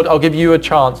Sword, I'll give you a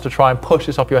chance to try and push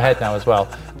this off your head now as well.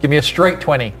 Give me a straight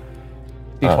 20.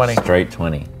 D20. Straight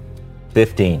 20.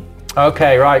 15.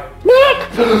 Okay, right.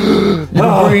 You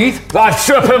breathe. I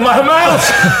strip in my mouth!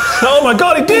 Oh my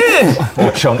God, he did!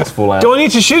 All chunks fall out. Do I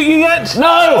need to shoot you yet?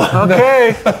 No!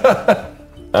 Okay.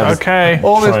 Okay.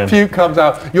 All Try this and- puke comes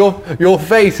out. Your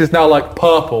face is now like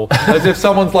purple, as if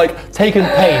someone's like taken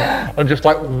paint and just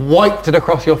like wiped it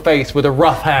across your face with a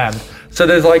rough hand. So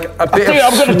there's like a bit think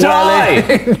of I'm gonna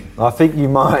swelling. I think you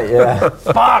might, yeah.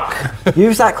 Fuck!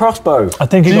 Use that crossbow. I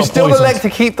think he Do you got still poisoned. elect to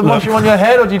keep the mushroom on your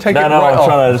head, or do you take No, it no, right I'm off?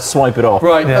 trying to swipe it off.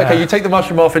 Right. Yeah. Okay. You take the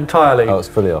mushroom off entirely. Oh, it's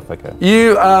fully off, okay.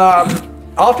 You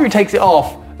after he takes it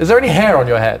off, is there any hair on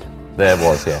your head? There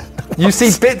was, yeah. You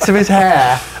see bits of his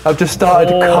hair have just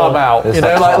started to come out. It's You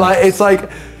know, like it's like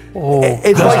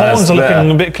it's Those like horns are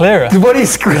looking a bit clearer. when he you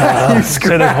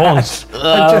Say those horns.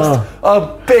 and just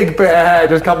a big bit of hair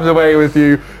just comes away with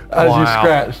you as you Wow.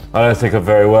 scratch. I don't think I'm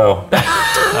very well.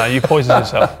 No, you poisoned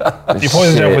yourself. You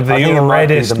poisoned yourself with I think it the might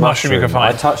be reddest the mushroom you could I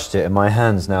find. touched it and my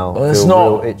hands now it's feel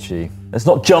not- real itchy. Let's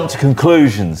not jump to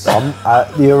conclusions.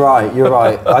 You're right.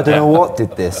 I don't know what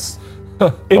did this.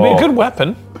 It'd be a good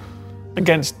weapon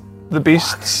against the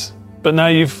beasts, but now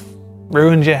you've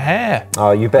ruined your hair.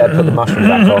 Oh, you better put the mushroom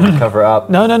back on and cover it up.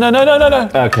 No.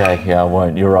 Okay, yeah, I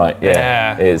won't. You're right.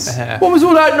 Yeah, it's. What was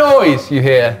all that noise you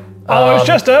hear? Oh, it's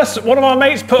just us. One of our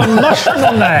mates put a mushroom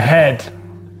on their head.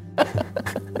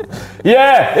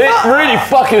 Yeah, it really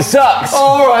fucking sucks.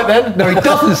 All right then. No, he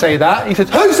doesn't say that. He says,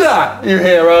 "Who's that?" You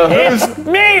hear? It's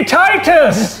me,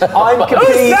 Titus. I'm Who's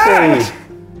completely. that?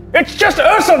 It's just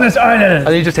us on this island.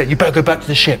 And he just said, "You better go back to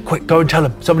the ship. Quick, go and tell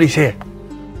him somebody's here."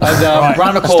 And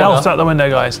round the corner. Stealth out the window,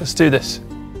 guys. Let's do this.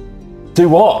 Do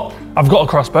what? I've got a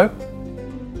crossbow.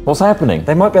 What's happening?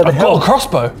 They might be able to I've got help. a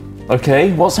crossbow.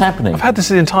 Okay, what's happening? I've had this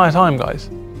the entire time, guys.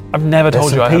 I've never There's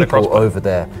told you some I had a people crossbow. over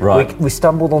there. Right. We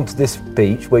stumbled onto this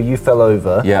beach where you fell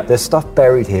over. Yeah. There's stuff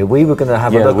buried here. We were going to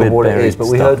have Yeah, a look at weird what it buried is, but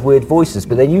we stuff. heard weird voices.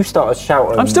 But then you started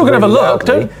shouting. I'm still gonna have a really look.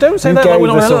 loudly. Don't say you that like gave we're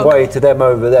not us gonna look. away to them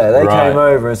over there. They Right. came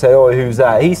over and said, "Oh, who's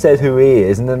that?" He said who he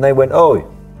is, and then they went, "Oh,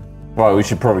 Right, we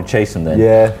should probably chase him then.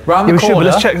 yeah." Round Yeah, the we should, but corner.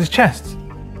 let's check his chest.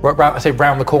 I say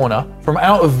round the corner. From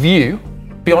out of view,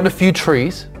 beyond a few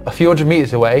trees, a few hundred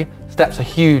meters away, steps a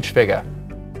huge figure.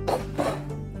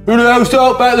 Who the hell's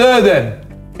out back there then?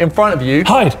 In front of you.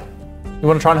 Hide. You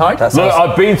want to try and hide? That's Look, us.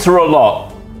 I've been through a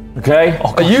lot. Okay.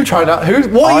 Are you trying to?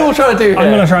 What are you all trying to do here?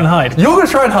 I'm going to try and hide. You're going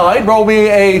to try and hide. Roll me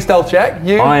a stealth check.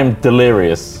 You. I am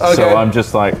delirious, Okay. so I'm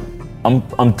just like,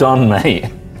 I'm done, mate.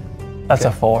 That's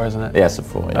a 4, isn't it? Yes, a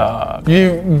 4. Yeah.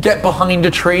 You get behind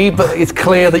a tree, but it's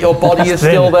clear that your body is thin.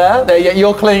 still there.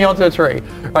 You're clinging onto a tree.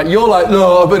 Right, you're like,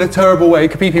 no, I'm in a terrible way.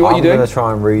 Kapipi, what are I'm you doing? going to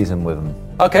try and reason with them.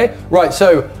 Okay, right,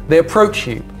 so they approach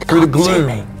you through the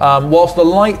gloom. Whilst the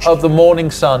light of the morning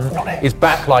sun is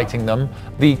backlighting them,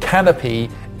 the canopy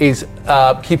is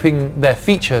keeping their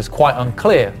features quite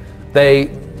unclear. They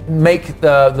make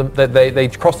they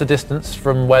cross the distance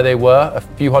from where they were, a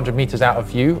few hundred meters out of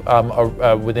view,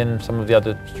 within some of the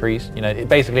other trees. You know,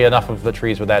 basically enough of the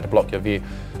trees were there to block your view.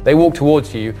 They walk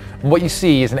towards you, and what you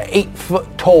see is an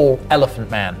 8-foot tall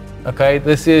elephant man. Okay,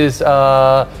 this is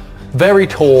very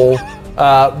tall.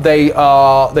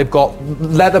 They've got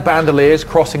leather bandoliers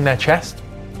crossing their chest.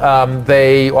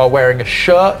 They are wearing a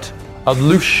shirt, a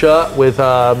loose shirt with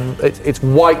it's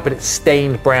white but it's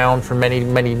stained brown from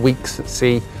many weeks at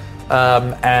sea,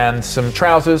 and some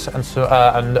trousers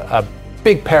and a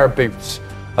big pair of boots.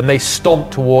 And they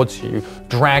stomp towards you,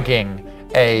 dragging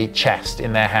a chest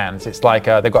in their hands. It's like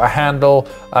they've got a handle,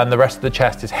 and the rest of the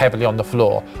chest is heavily on the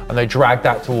floor. And they drag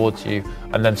that towards you,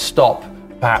 and then stop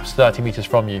perhaps 30 meters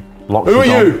from you. Who are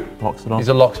you? Loxodon. He's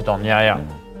a Loxodon, yeah.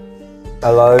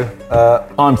 Hello,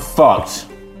 I'm fucked.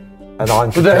 and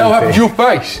I'm. What the hell happened to your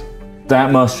face?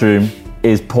 That mushroom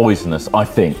is poisonous, I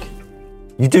think.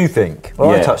 You do think? Well,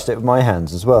 I Yeah. touched it with my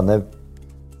hands as well, and they're.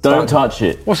 Don't touch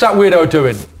it. What's that weirdo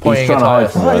doing? Pointing He's trying to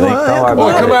hide from me, I think. Don't worry Boy,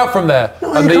 about come it. out from there.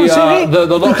 And you can't see me.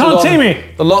 the You can't see me.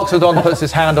 The Loxodon puts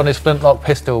his hand on his flintlock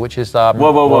pistol, which is Whoa,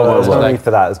 There's no whoa. need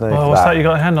for that. There's no need for What's that that. you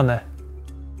got a hand on there?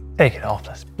 Take it off.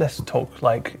 Let's talk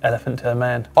like elephant to a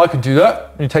man. I can do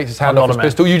that. And he takes his hand I'm off not his a man.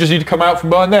 pistol. You just need to come out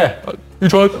from behind there. You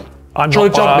try to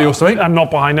jump me or something. I'm not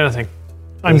behind anything.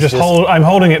 I'm He's just, just- I'm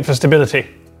holding it for stability.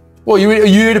 What, are you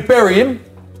here to bury him?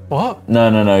 What?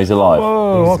 No, he's alive.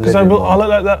 Oh, because I living look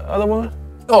like that other woman?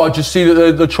 Oh, I just see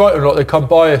that the Triton lot, they come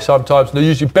by here sometimes and they're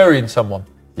usually burying someone.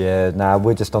 Yeah, nah,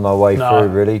 we're just on our way No. through,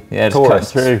 really. Yeah, just cut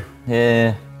Tourists. through.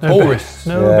 Yeah. Tourists.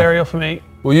 No Yeah. burial for me.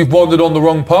 Well, you've wandered on the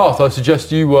wrong path. I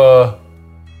suggest you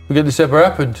forget this ever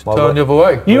happened. Well, Turn but- the other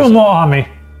way. You and what army?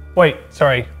 Wait,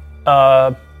 sorry.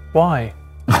 Why?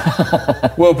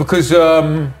 Well, because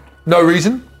no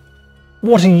reason.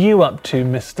 What are you up to,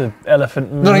 Mr.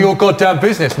 Elephant? None of your goddamn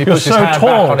business. And he You're puts his so hand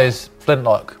tall. back on his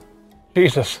flintlock.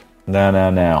 Jesus.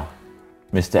 Now.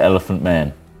 Mr. Elephant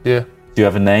Man. Yeah. Do you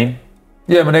have a name?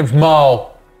 Yeah, my name's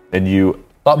Marl. And you.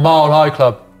 Like Marl High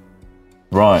Club.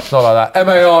 Right. Not like that.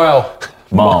 M-A-R-L.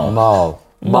 Marl. Marl.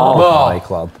 Marl.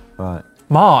 Nightclub. Right.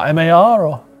 Mar, M-A-R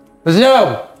or? There's an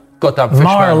L. Goddamn fish man.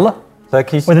 Marl. So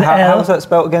can you, With an L. how's that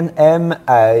spelled again?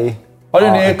 M-A. I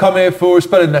didn't come here for a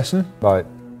spelling lesson. Right.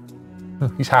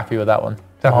 He's happy with that one.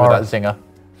 He's happy with that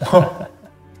zinger.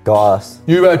 Got us.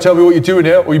 You better tell me what you're doing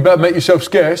here, or you better make yourself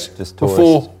scarce Just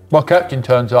before My captain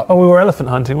turns up. Oh, we were elephant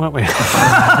hunting, weren't we?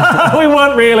 We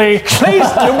weren't really. Please,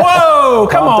 whoa,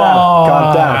 come on.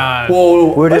 Calm down. Whoa.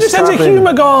 We're Where's just your sense of traveling.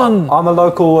 humour gone? I'm a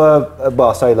local, well,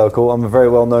 I say local, I'm a very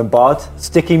well-known bard.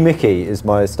 Sticky Mickey is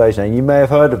my stage name. You may have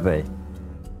heard of me.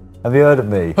 Have you heard of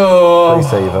me? Please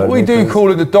say you've heard of We me, do please. call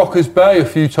it the Dockers Bay a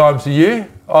few times a year.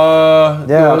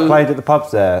 Yeah, I played at the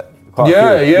pubs there. quite a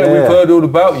Yeah, few. we've heard all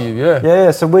about you, yeah.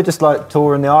 Yeah, so we're just like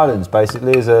touring the islands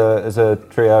basically as a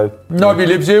trio. Nobody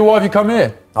lives here, why have you come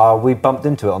here? We bumped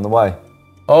into it on the way.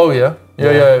 Oh, yeah.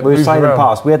 Yeah. We were moves sailing around.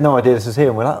 past. We had no idea this was here,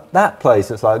 and we're like, that place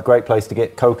looks like a great place to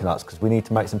get coconuts because we need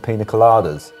to make some pina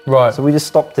coladas. Right. So we just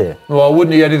stopped here. Well, I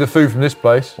wouldn't eat any of the food from this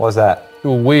place. Why's that?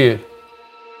 You're weird.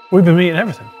 We've been eating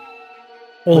everything.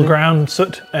 All the ground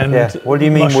soot and Yeah, what do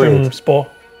you mean mushroom weird? spore.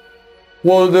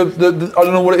 Well, the I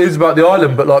don't know what it is about the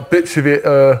island, but like bits of it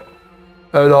are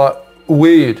like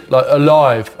weird, like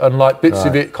alive, and like bits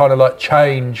of it kind of like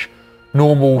change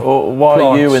normal. Or why are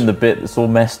plants. you in the bit that's all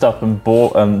messed up and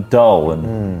dull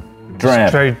and drab?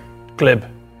 It's very glib.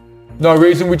 No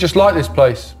reason, we just like this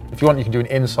place. If you want, you can do an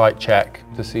insight check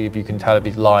to see if you can tell if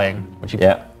he's lying. Which you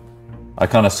Yeah. I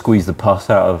kind of squeeze the pus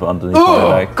out of underneath my Oh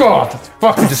leg. God, that's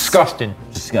fucking disgusting.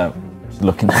 Just go, just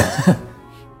looking.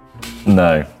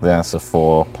 No, that's a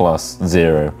 4 plus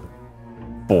 0.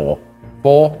 4.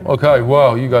 4. Okay,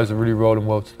 wow, you guys are really rolling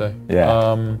well today.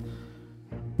 Yeah.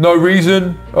 No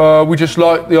reason. We just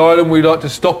like the island. We like to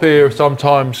stop here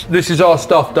sometimes. This is our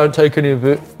stuff. Don't take any of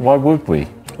it. Why would we?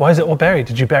 Why is it all buried?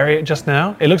 Did you bury it just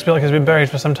now? It looks a bit like it's been buried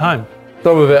for some time,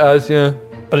 Some of it has, yeah.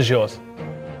 but it's yours.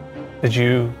 Did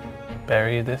you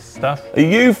bury this stuff? Are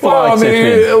you fly Well, I mean,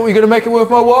 tipping? are we going to make it worth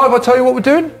my while if I tell you what we're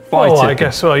doing? Fly Oh, I tipping.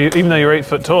 guess so. Even though you're 8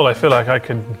 foot tall, I feel like I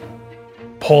could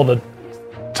pour the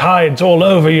tides all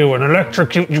over you and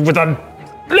electrocute you with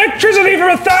electricity from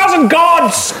 1,000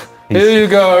 gods! Here you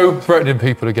go, threatening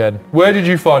people again. Where did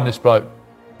you find this bloke?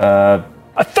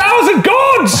 1,000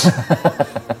 gods!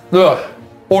 Look,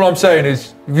 all I'm saying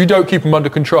is, if you don't keep him under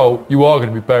control, you are going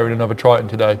to be burying another Triton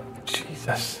today.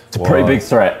 Jesus. It's a pretty big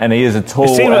threat, and he is a tall.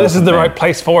 It seems like this is the elephant right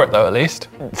place for it, though, at least.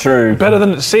 man. True. Better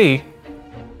than at sea.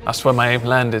 That's where my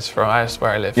land is for. That's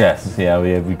where I live. Yes. Yeah.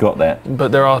 We got that.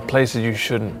 But there are places you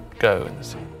shouldn't go in the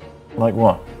sea. Like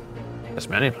what? There's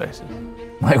many places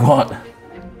Like what?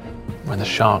 where the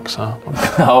sharks are.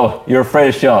 Oh, you're afraid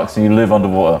of sharks and you live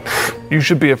underwater. You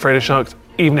should be afraid of sharks,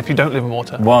 even if you don't live in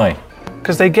water, Why?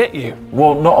 because they get you.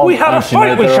 Well, not. We had a actually,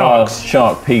 fight no, with there are sharks.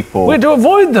 Shark people We had to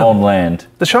avoid them. on land.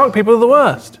 The shark people are the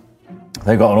worst.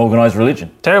 They've got an organised religion.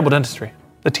 Terrible dentistry.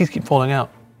 The teeth keep falling out.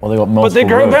 Well, they got But multiple. they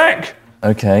grow rows. back.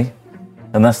 Okay,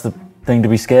 and that's the thing to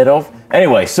be scared of.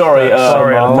 Anyway, sorry,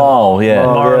 sorry, Marl. Yeah.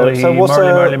 Marley, So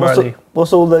Marley.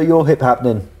 what's all that your hip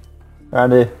happening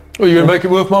around here? Well, you're going to make it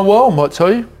worth my while, I might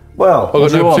tell you. Well, I've got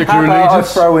do you no want? particular how about I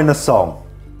allegiance. throw in a song?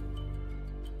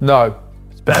 No.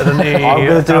 It's better than the. I'm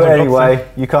going to do it 1,000 gods anyway.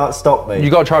 You can't stop me.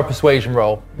 You got to try a persuasion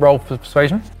roll. Roll for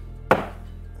persuasion.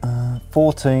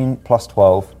 14 plus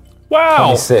 12. thing. Wow,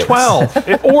 26. 12.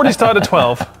 It already started at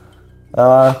 12.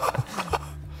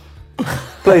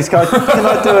 Please, can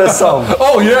I do a song?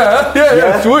 Oh,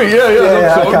 yeah, sweet, yeah.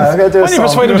 Yeah, okay, I'm going to do a When you song.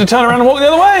 persuade him to turn around and walk the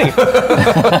other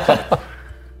way.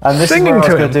 And this Singing is where I was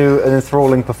to going him. to do an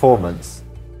enthralling performance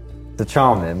to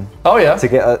charm him, Oh, yeah. to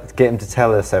get him to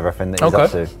tell us everything that he's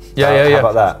up to. Yeah. How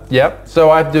about that? Yep. So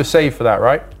I have to do a save for that,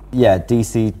 right? Yeah,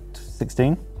 DC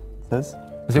 16 says.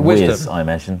 Is it wisdom? Whiz, I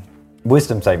imagine.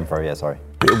 Wisdom saving throw, yeah, sorry.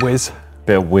 Bit of whiz.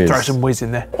 Bit of whiz. Throw some whiz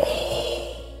in there.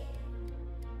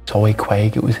 Toy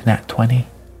Quake, it was a nat 20.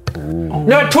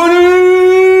 Nat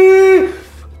 20!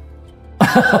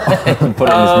 Put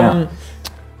it in his mouth.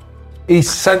 He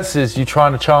senses you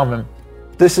trying to charm him.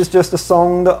 This is just a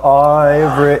song that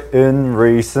I've written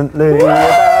recently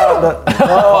about the,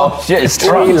 Oh shit! It's we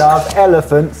trunk. love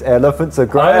elephants. Elephants are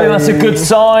great. I think that's a good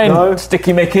sign. No.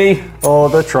 Sticky Mickey. Oh,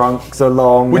 the trunks are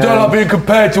long. We don't and like being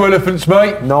compared to elephants,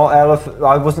 mate. not elephant.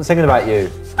 I wasn't singing about you.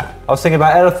 I was singing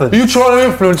about elephants. Are you trying to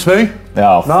influence me?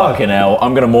 Oh fucking hell!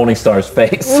 I'm gonna Morningstar his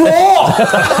face.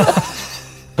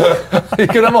 You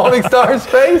can have Morningstar in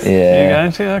space? You Yeah.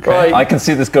 going to? Okay. Right. I can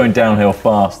see this going downhill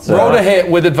fast. So. Roll a hit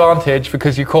with advantage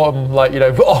because you caught him, like,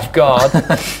 off guard.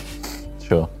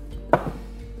 Sure.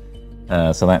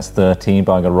 So that's 13,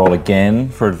 but I'm going to roll again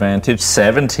for advantage.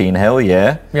 17, hell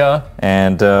yeah. Yeah.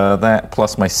 And that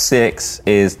plus my 6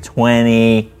 is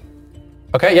 20.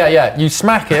 Okay, yeah. You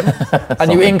smack him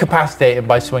and you incapacitate him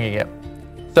by swinging it.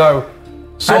 So, Had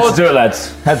to Sword, do it,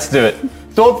 lads. Had to do it.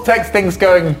 Sword detects things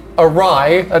going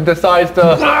awry and decides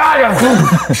to. And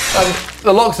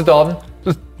the Loxodon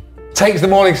just takes the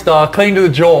Morningstar clean to the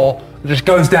jaw and just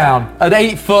goes down. An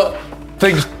 8-foot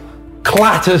thing just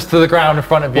clatters to the ground in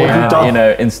front of you. And, you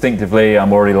know, instinctively,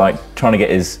 I'm already like trying to get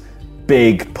his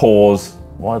big paws.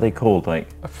 What are they called? Like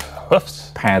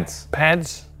Hoofs? pads.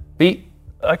 Pads? Feet.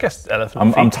 I guess elephant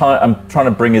I'm feet. I'm trying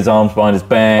to bring his arms behind his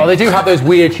back. Oh, they do have those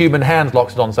weird human hands,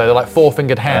 Loxodon, so they're like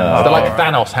four-fingered hands. They're like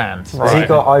Thanos hands. Has he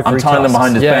got ivory I'm tying them tusks?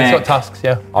 behind his Yeah, he's back. got tusks,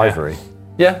 yeah. Ivory.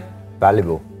 Yeah.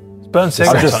 Valuable. Burn I'm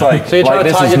cigarettes just on it. like, So you're trying to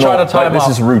this tie- is you're trying not- to tie him this up.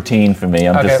 is routine for me.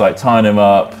 I'm Okay. just like tying him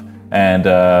up and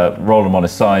roll him on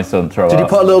his side so he doesn't throw Did up. you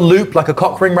put a little loop, like a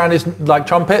cock ring around his like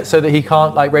trumpet so that he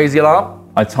can't like raise the alarm?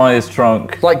 I tie his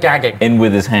trunk It's like gagging. in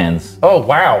with his hands. Oh,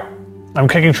 wow. I'm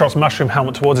kicking Trot's mushroom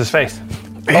helmet towards his face.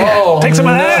 Oh, Take some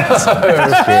of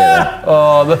that!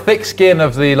 Oh, the thick skin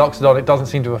of the Loxodon, it doesn't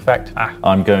seem to affect.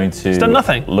 I'm going to done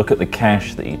nothing. look at the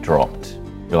cash that he dropped.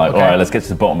 You're like, Okay. all right, let's get to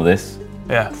the bottom of this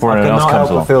Yeah. before anyone else Cannot comes help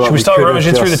but along. feel like Should we start could have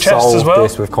rummaging through the just chests as solved well?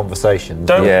 this with conversation.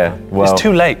 Don't. Yeah, well, It's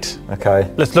too late. Okay.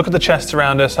 Let's look at the chests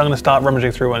around us. I'm going to start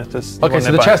rummaging through one. Okay,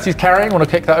 so the chest he's carrying, want to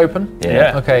kick that open?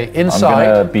 yeah. Okay, I'm inside.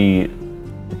 gonna be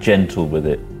gentle with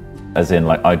it, as in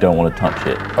like I don't want to touch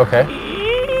it. Okay.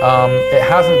 It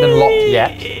hasn't been locked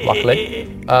yet, luckily.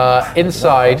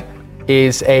 Inside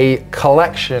is a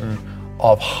collection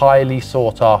of highly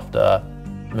sought after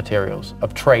materials,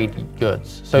 of trade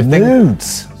goods. So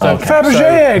Nudes. Okay. Fabergé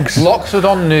eggs!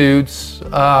 Loxodon nudes,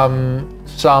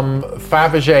 some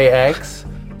Fabergé eggs,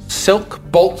 silk,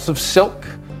 bolts of silk,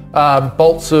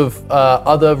 bolts of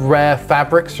other rare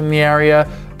fabrics from the area.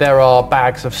 There are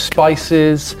bags of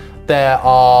spices. There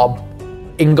are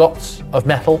ingots of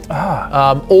metal.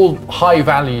 All high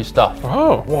value stuff.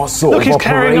 Oh. What sort Look, of he's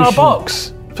carrying our operation?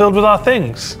 box filled with our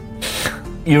things.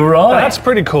 You're right. That's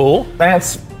pretty cool.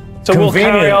 That's So we'll carry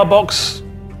convenient. our box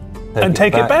and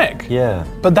take it back. Yeah.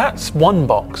 But that's one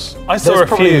box. I saw There's a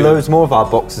probably few. loads more of our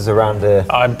boxes around here.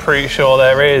 I'm pretty sure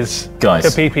there is. Guys.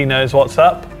 Kapipi knows what's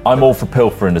up. I'm all for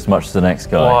pilfering as much as the next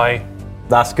guy. Why?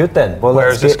 That's good then. Well, Where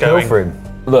let's is this get going? pilfering.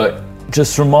 Look,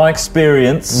 just from my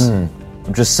experience, I'm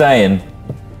just saying,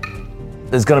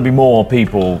 there's going to be more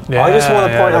people. Yeah, I just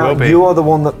want to point there will out be. you are the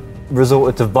one that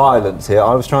resorted to violence here.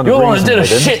 I was trying to You're the one reason that did a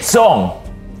with him. shit song.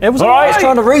 It was All all right. right. I was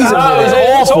trying to reason That with was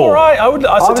him. It's awful. all right. I would.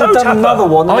 I would have done another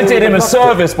one. I did him a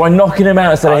service by knocking him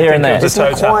out instead of here and there. think it was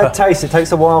It's an Toe acquired tapper. taste. It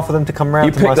takes a while for them to come round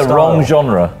You to my picked the style. wrong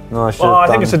genre. No, I should Well, have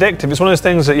I think done. it's addictive. It's one of those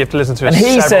things that you have to listen to And he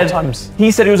several said times. he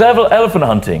was elephant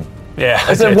hunting. Yeah.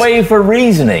 I said wait for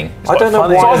reasoning. I don't know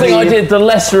funny. So I why. think I did the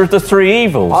lesser of the three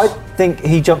evils. I think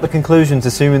he jumped to conclusions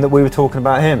assuming that we were talking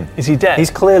about him. Is he dead? He's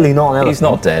clearly not an elephant. He's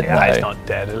not dead. Yeah, no. he's not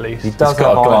dead at least. He does He's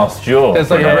got have a glass eyes. jaw. There's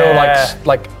like Yeah. a real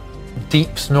like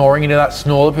deep snoring. You know that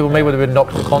snore that people made when they've been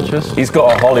knocked unconscious. He's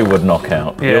got a Hollywood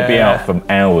knockout. He'll be Yeah. out for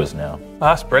hours now.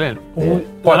 That's brilliant. Quite Enough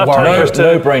time worrying. for No, us to-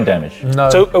 no brain damage. No.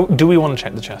 So, do we want to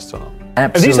check the chests or not?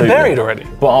 Absolutely. These are buried already.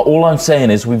 But all I'm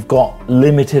saying is we've got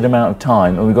limited amount of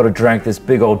time and we've got to drag this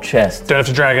big old chest. Don't have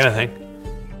to drag anything.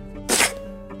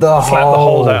 The Flap the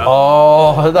holes out.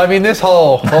 Oh, I mean this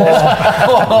hole.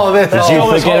 Oh, this Did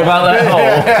hole. you forget about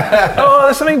that hole? Oh,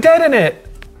 there's something dead in it.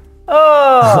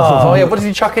 Oh, Oh yeah, what is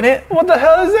he chucking it? what the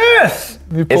hell is this?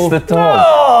 It's the dog.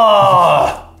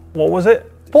 Oh, what was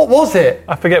it? What was it?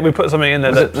 I forget. We put something in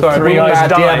there that Sorry, three real eyes bad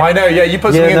die. DM. I know. Yeah, you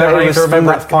put something Yeah, in there. no, I it need was to from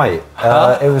remember. that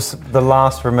fight. It was the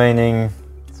last remaining.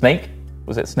 Snake?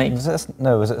 Was it snake? Was it?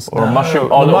 No, was it? Or a mushroom?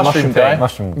 the Oh, the mushroom mushroom thing. guy.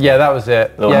 Mushroom. Yeah, that was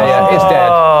it. Little Yeah, it's dead. Yeah,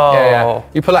 Oh. yeah.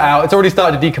 You pull it out. It's already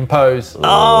started to decompose.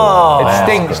 Oh, It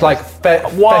stinks like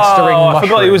festering wow! I mushroom.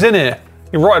 forgot he was in here.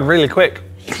 He rotted really quick.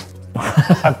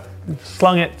 I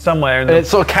slung it somewhere. And it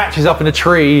sort of catches up in a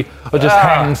tree or just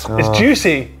hangs. It's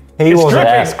juicy. He It's wasn't.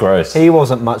 dripping. That's gross. He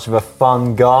wasn't much of a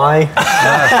fun guy.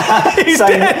 He's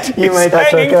Saying dead. you He's made that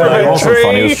hanging joke from earlier. It a wasn't tree.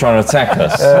 funny. He was trying to attack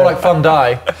us. It's more like Fun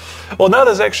Die. Well, now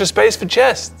there's extra space for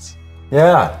chests.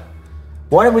 Yeah.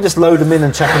 Why don't we just load them in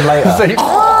and check them later? So you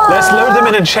Let's load them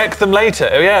in and check them later.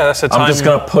 Oh yeah, that's a time. I'm just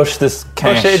going to push this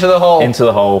cash it into the hole. Into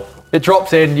the hole. It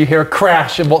drops in, you hear a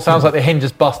crash, and what sounds like the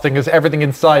hinges busting as everything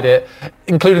inside it,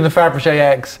 including the Fabergé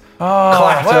eggs,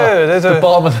 clatter whoa, there's the a-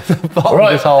 bottom of the bottom Right,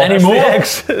 of this hole. any The more?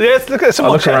 eggs. Yes, look at some I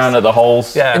more look around at the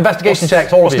holes. Yeah. Investigation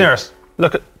checks, all of What's you. near us?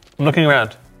 Look at. I'm looking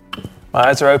around. My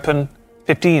eyes are open.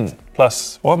 15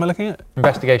 plus. What am I looking at?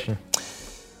 Investigation.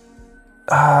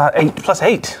 8 plus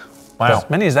 8. Wow. As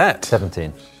many as that.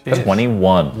 17.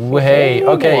 21. Hey,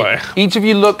 Oh, okay. boy. Each of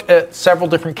you look at several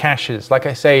different caches. Like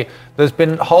I say, there's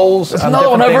been holes and another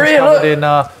different one over things here, covered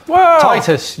look. in. Wow.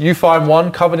 Titus, you find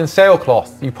one covered in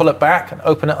sailcloth. You pull it back and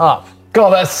open it up.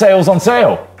 God, that's sales on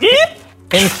sale.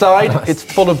 Inside, it's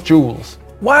full of jewels.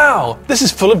 Wow, this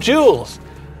is full of jewels.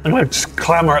 I'm going to just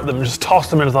clamber at them and just toss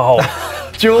them into the hole.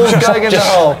 Jewels going in the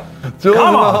hole. Jewels Come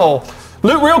in the on. hole.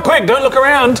 Look real quick, don't look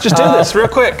around. Just do this real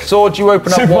quick. Sword, you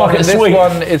open up one, Supermarket and this sweep.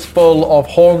 one is full of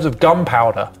horns of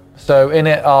gunpowder. So in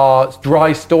it are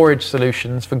dry storage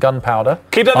solutions for gunpowder.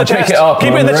 Keep it in I'll the pick chest. it up. Keep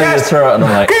and it in the I'm ready to chest. throw it, and I'm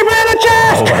like, Keep it in the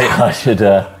chest. oh wait, I should.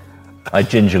 I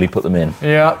gingerly put them in.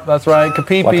 Yeah, that's right.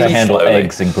 Kapipi. Like I handle slowly.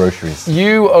 eggs in groceries.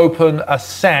 You open a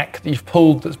sack that you've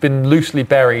pulled that's been loosely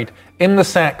buried. In the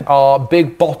sack are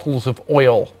big bottles of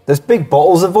oil. There's big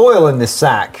bottles of oil in this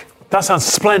sack. That sounds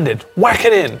splendid. Whack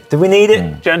it in. Do we need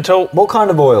it? Gentle. What kind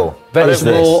of oil?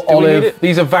 Vegetable, Do we need olive. it?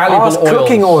 These are Oh, valuable it's oils.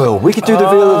 cooking oil. We could do the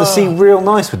veal of the sea real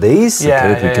nice with these.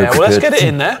 Yeah. Well, let's get it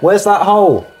in there. Where's that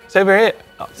hole? It's over here.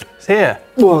 It's here.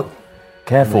 Well,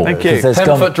 Careful. Thank you. 'cause There's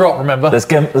 10-foot drop, remember? There's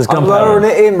I'm lowering gunpowder.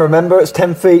 it in, remember? It's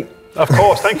 10 feet. Of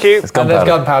course, thank you. And there's Gunpowder.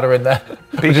 gunpowder in there,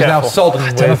 which is now careful. sodden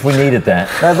I don't know if with. we needed that.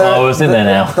 No, Oh, it was in there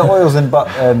now. The oil's in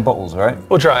bottles, right?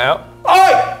 We'll try it out.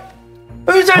 Oi!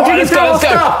 Who's that taking Let's go, let's go.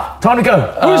 Time to go.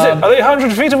 Who is it? Are they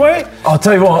 100 feet away? I'll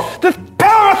tell you what. The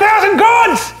power of 1,000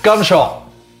 gods! Gunshot.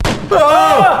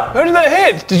 Ah! Who did that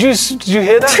hit? Did you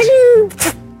hear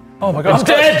that? Oh my god. I'm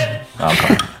dead.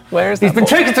 Where is that? He's been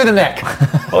taken through the neck.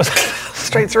 Oh,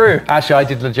 straight through. Actually, I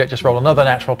did legit just roll another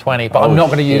natural 20, but I'm Oh, not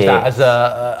going to use shit. that as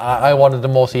a. I wanted to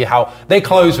more see how they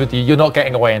close with you. You're not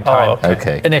getting away in time. okay.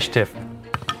 Okay. Initiative.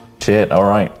 Shit, all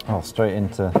right. Oh, straight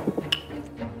into...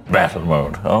 Battle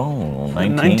mode. Oh,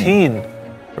 19. 19.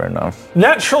 Very nice.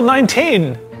 Natural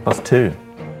 19. +2.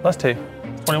 Plus 2.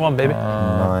 21, baby.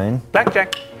 9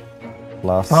 Blackjack.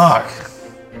 plus... Fuck.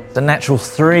 It's a natural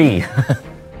 3.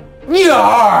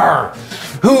 Yar!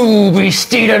 Who be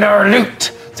stealing our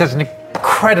loot? Says an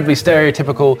incredibly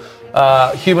stereotypical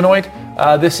humanoid.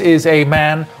 This is a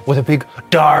man with a big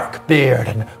dark beard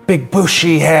and big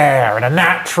bushy hair and a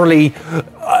naturally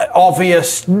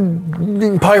obvious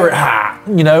pirate hat,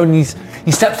 you know, and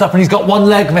he steps up and he's got one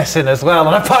leg missing as well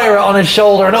and a pirate on his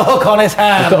shoulder and a hook on his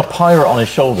hand. He's got a pirate on his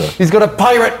shoulder. He's got a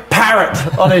pirate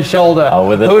parrot on his shoulder, Oh,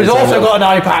 with it- who's is there a also little- got an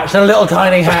eye patch and a little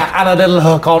tiny hat and a little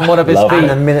hook on one of his Lovely. feet.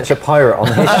 And a miniature pirate on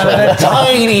his And a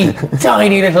tiny,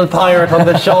 tiny little pirate on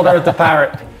the shoulder of the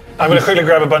parrot. I'm going to quickly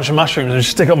grab a bunch of mushrooms and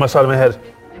just stick it on my side of my head.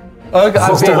 Okay,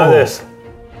 Just do it like this.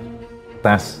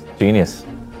 That's genius.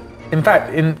 In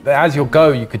fact, as you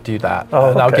go, you could do that.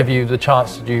 Oh, and I'll okay. give you the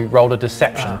chance to roll a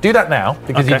deception. Do that now,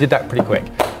 because you Okay. did that pretty quick.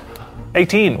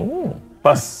 18.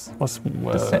 Plus, what's You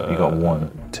got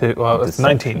 1. 2? Well, that's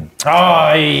 19.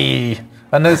 Aye!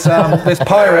 And there's this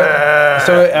pirate.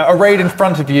 So arrayed in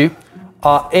front of you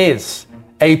is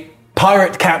a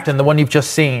pirate captain, the one you've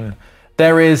just seen.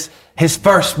 There is his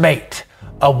first mate,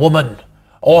 a woman,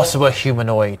 also a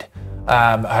humanoid.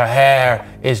 Her hair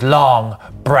is long,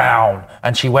 brown,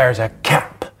 and she wears a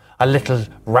cap, a little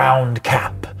round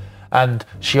cap. And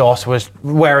she also is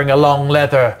wearing a long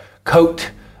leather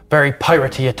coat, very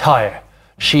piratey attire.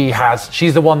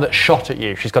 She's the one that shot at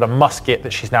you. She's got a musket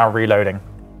that she's now reloading.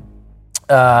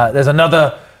 There's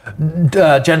another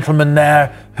gentleman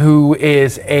there who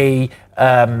is a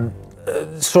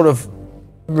sort of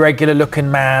regular-looking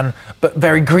man, but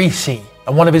very greasy,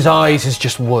 and one of his eyes is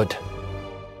just wood.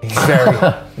 He's very.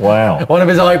 Wow. One of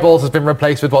his eyeballs has been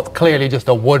replaced with what's clearly just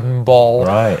a wooden ball.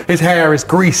 Right. His hair is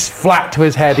greased flat to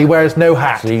his head. He wears no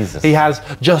hat. Jesus. He has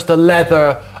just a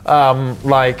leather,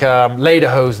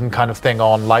 lederhosen kind of thing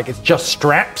on. Like it's just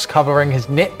straps covering his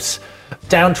nips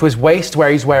down to his waist, where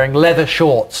he's wearing leather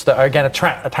shorts that are again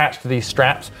attached to these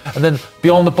straps. And then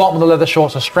beyond the bottom of the leather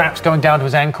shorts are straps going down to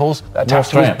his ankles attached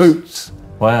to his straps? boots.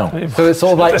 Wow. So it's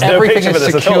sort of like There's no everything picture is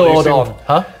for this at all. secured You on. seem-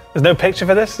 Huh? There's no picture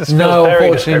for this? This feels No, very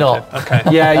unfortunately not. descriptive.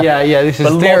 Okay. Yeah. This is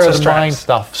But theory lots of of the mind straps.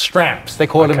 stuff. Straps. They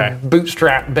call Okay. them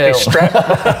bootstrap Bill.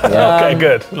 Okay,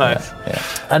 good. Nice.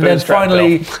 And then Bootstrap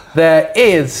finally, Bill. there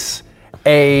is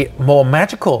a more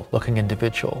magical looking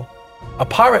individual. A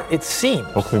pirate, it seems.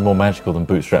 What could be more magical than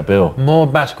Bootstrap Bill? More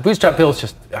magical. Bootstrap Bill's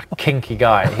just a kinky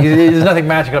guy. There's nothing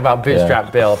magical about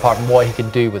Bootstrap Bill apart from what he can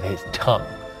do with his tongue.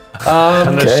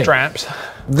 And those Okay. straps.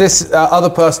 This other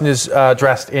person is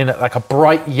dressed in like a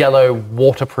bright yellow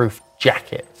waterproof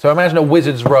jacket. So imagine a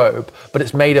wizard's robe, but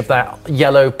it's made of that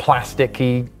yellow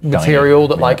plasticky material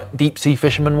that like deep sea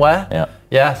fishermen wear. Yeah.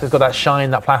 Yeah, so it's got that shine,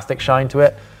 that plastic shine to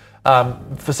it.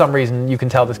 For some reason, you can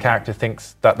tell this character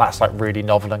thinks that that's like really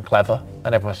novel and clever,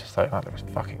 and everyone's just like, that looks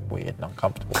fucking weird and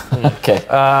uncomfortable. Okay.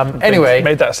 Anyway,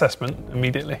 Made that assessment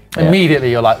immediately. immediately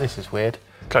you're like, this is weird.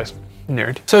 Guys,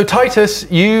 nerd. So Titus,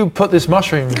 you put this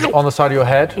mushroom on the side of your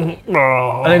head,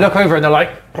 Oh. and they look over and they're like,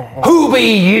 "Who be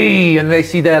ye?" And they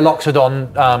see their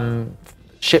Loxodon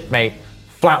shipmate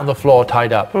flat on the floor,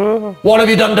 tied up. What have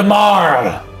you done to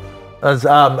Marl?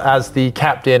 As the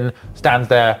captain stands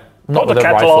there, not Put with the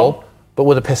a kettle rifle, on. but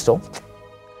with a pistol.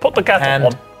 Put the kettle And-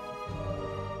 on.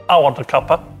 I want a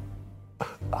cuppa.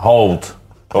 hold.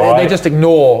 All They right? just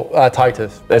ignore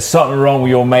Titus. There's something wrong with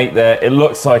your mate there. It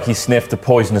looks like he sniffed a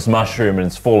poisonous mushroom and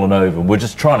it's fallen over. We're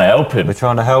just trying to help him. We're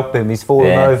trying to help him. He's fallen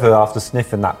Yeah. over after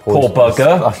sniffing that Poor poisonous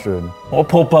bugger. mushroom. What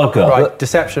poor bugger. Right,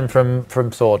 deception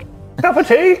from Sword. Cup of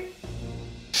tea?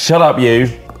 Shut up, you.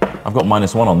 I've got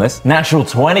 -1 on this. Natural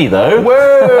 20, though.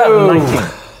 Whoa!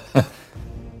 19.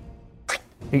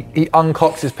 He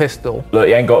uncocks his pistol. Look,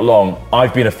 he ain't got long.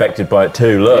 I've been affected by it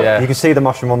too. Look, Yeah. You can see the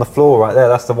mushroom on the floor right there.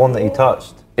 That's the one that he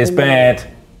touched. it's bad.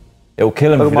 It'll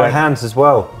kill him Look if at you my don't. hands as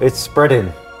well. It's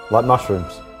spreading like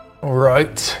mushrooms.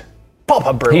 Right. Pop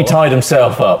a brew. He tied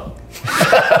himself up.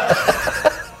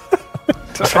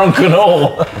 Trunk and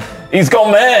all. He's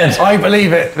gone mad. I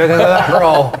believe it. Look at that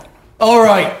roll. All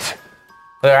right.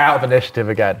 They're out of initiative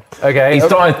again. Okay. He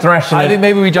started thrashing I it. think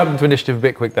maybe we jumped into initiative a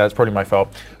bit quick there. It's probably my fault.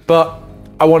 But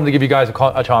I wanted to give you guys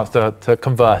a chance to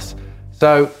converse.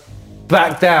 So,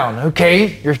 back down.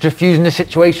 Okay. You're diffusing the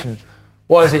situation.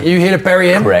 What is it? You here to bury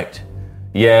him? Correct.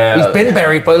 Yeah. He's been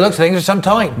buried by the looks of things for some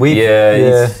time.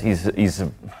 Yeah, he's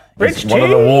one of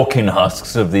the walking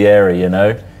husks of the area, you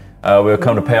know. We'll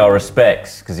come to pay our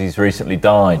respects because he's recently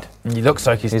died. He looks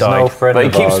like he's He's died. an old friend But he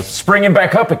of keeps ours. springing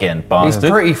back up again, He's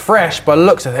bastard. pretty fresh by the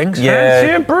looks of things. Yeah.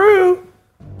 Fancy a brew?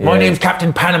 My Yeah. name's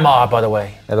Captain Panama, by the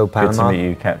way. Hello, Good Panama. to meet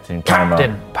you, Captain Panama.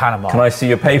 Captain Panama. Can I see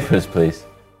your papers, please?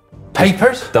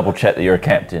 Papers? Double check that you're a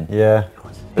captain. Yeah.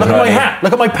 Look at my hat.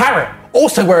 Look at my parrot.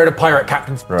 Also wearing a pirate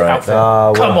captain's Right. outfit.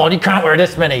 well- Come on, you can't wear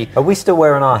this many. Are we still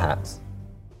wearing our hats?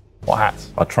 What hats?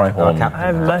 I'll try Our horn. captain I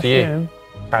have hat. left To you. you.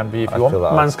 Can be if I you feel want.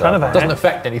 like Man's kind of a Doesn't hat.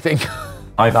 affect anything.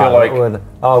 I feel No, like we'd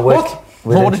What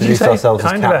did you introduce say? ourselves as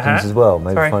Kind of a captains hat. as well.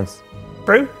 Maybe Sorry. find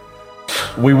Brew?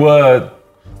 we were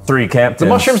 3 captains. The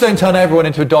mushrooms don't turn everyone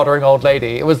into a doddering old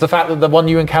lady. It was the fact that the one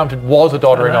you encountered was a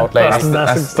doddering old lady. That's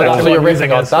That's what what you're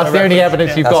ripping on. That's the only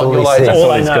evidence you've That's got in all your we life. see. That's all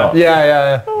all I he's know. got.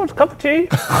 Yeah. Oh, it's a cup of tea.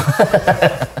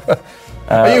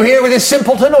 Are you here with this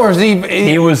simpleton, or is he?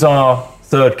 He was our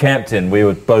 3rd captain. We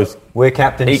were both We're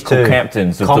captains equal too.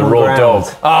 captains of Common the Raw ground.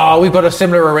 Dog. We've got a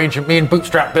similar arrangement. Me and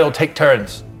Bootstrap Bill take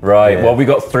turns. Right. Yeah. Well, we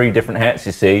got 3 different hats,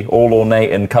 you see, all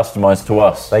ornate and customized to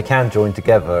us. They can join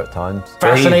together at times.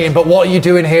 Fascinating, but what are you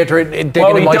doing here digging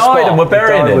Well, in he my died spot? and we're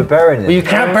burying We're him. burying Well, you it.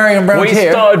 can't bury him around We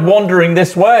here. started wandering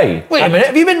this way. Wait a minute,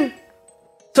 have you been...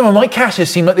 Some of my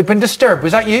caches seem like they've been disturbed.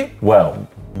 Was that you? Well,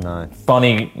 No.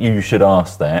 funny you should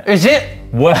ask that. Is it?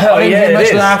 Well, I didn't yeah, hear it much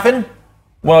is. laughing.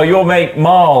 Well, your mate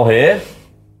Marl here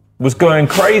was going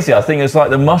crazy. I think it's like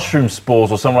the mushroom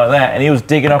spores or something like that, and he was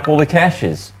digging up all the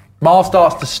caches. Marl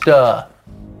starts to stir.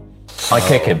 I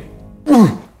kick him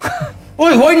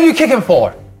Wait, why do you kick him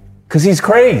for? because he's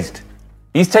crazed.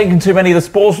 He's taken too many of the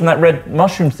spores from that red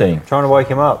mushroom thing. Trying to wake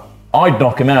him up. I'd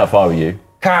knock him out if I were you.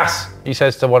 Cass, he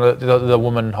says to one of the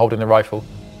woman holding the rifle.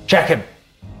 Check him.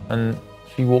 And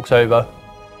she walks over.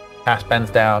 Cass bends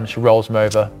down. She rolls him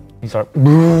over. He's like,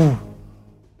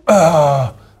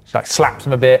 she like slaps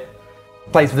him a bit.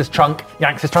 Plays with his trunk.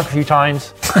 Yanks his trunk a few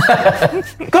times.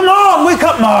 Come on, wake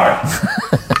up, Mar.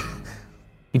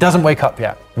 He doesn't wake up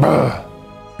yet.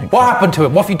 What happened to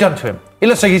him? What have you done to him? He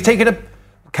looks like he's taken a...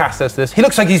 Cass says this. He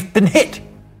looks like he's been hit.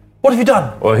 What have you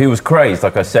done? Well, he was crazed,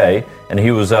 like I say, and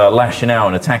he was lashing out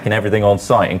and attacking everything on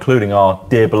sight, including our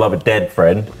dear beloved dead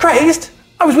friend. Crazed?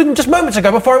 I was with him just moments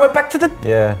ago before I went back to the...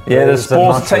 Yeah. Yeah, the It's a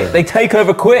spores mushroom. they take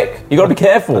over quick. You got to be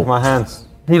careful. My hands.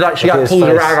 He like she Look at like his pulls a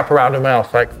face. rag up around her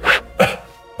mouth, like.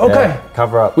 Okay, Yeah,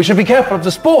 cover up. we should be careful of the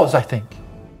spores. I think.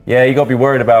 Yeah, you got to be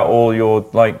worried about all your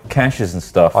like caches and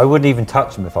stuff. I wouldn't even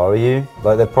touch them if I were you.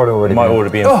 Like they're probably already. might been-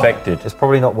 already be Oh. infected. It's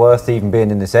probably not worth even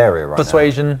being in this area right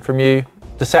Persuasion from you,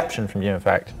 deception from you. In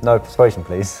fact, now. No persuasion,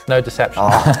 please. no deception.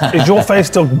 Is your face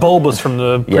still bulbous from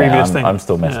the Yeah, previous I'm- thing? I'm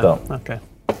still messed up. Okay.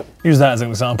 Use that as an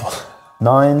example.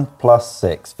 9 plus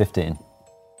 6, 15.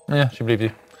 Yeah, she believes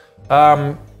you.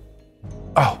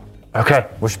 Oh, okay.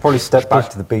 We should probably step back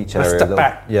to the beach Let's area. step a little-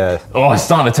 back. Yeah. Oh, it's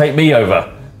starting to take me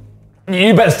over.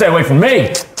 You better stay away from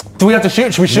me. Do we have to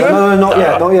shoot? Should we shoot? No, not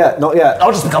yet, not yet, not yet.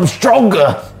 I'll just become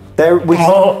stronger. There, we.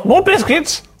 Oh, More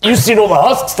biscuits. you've seen all the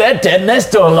husks? They're dead and they're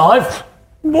still alive.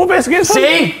 More biscuits.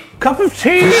 See? Cup of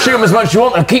tea. Shoot them as much as you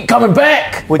want. They'll keep coming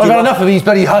back. Would I've you had like- enough of these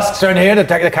bloody husks around here.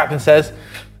 The captain says,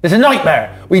 "It's a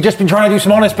nightmare. We've just been trying to do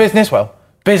some honest business. Well,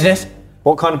 business.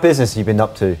 What kind of business have you been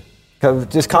up to?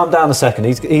 Just calm down a second.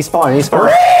 He's fine. He's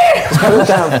fine. Just put it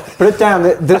down. Put it down.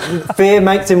 The fear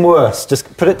makes him worse.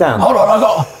 Just put it down. Hold on, I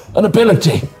got an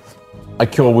ability. I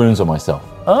cure wounds on myself.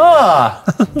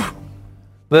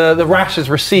 The rashes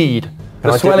recede. The Can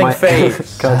I dip swelling my-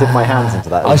 fades. Can I dip my hands into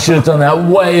that? I should have done that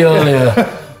way earlier.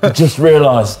 I just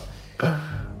realised.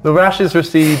 The rashes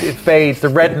recede, it fades, the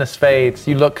redness fades.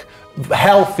 You look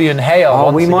healthy and hale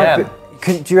once we might. again.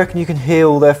 do you reckon you can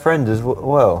heal their friend as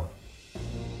well?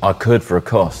 I could for a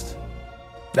cost.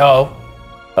 Oh,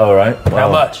 All right. how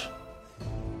Well, much?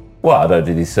 Well, I don't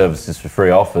do these services for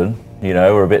free often. You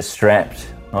know, we're a bit strapped,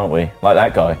 aren't we? Like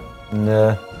that guy.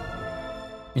 No.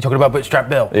 You talking about Bootstrap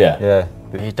Bill? Yeah. Yeah.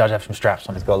 He does have some straps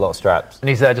on his. He's got a lot of straps. And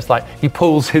he's there just like, he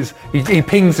pulls his, he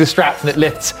pings his straps and it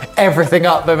lifts everything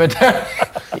up momentarily.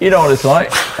 You know what it's like.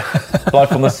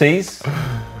 Life on the seas.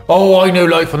 Oh, I know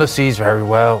life on the seas very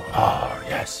well. Oh,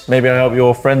 yes. Maybe I help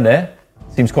your friend there.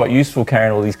 Seems quite useful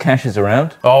carrying all these caches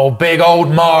around. Oh, big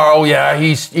old Mar. Oh, yeah,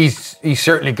 he's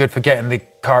certainly good for getting the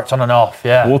carts on and off,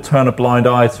 yeah. We'll turn a blind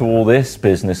eye to all this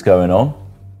business going on.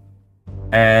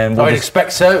 And we'll I'd just...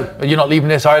 expect so. You're not leaving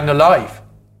this island alive.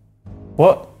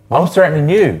 What? I'm threatening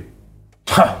you.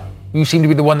 You seem to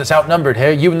be the one that's outnumbered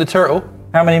here, you and the turtle.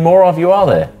 How many more of you are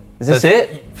there? Is this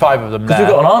it? 5 of them Because now.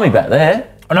 we've got an army back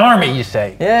there. An army, you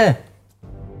say? Yeah.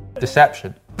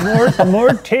 Deception. More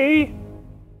tea?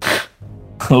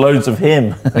 Loads of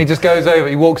him. And he just goes over,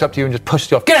 he walks up to you and just pushes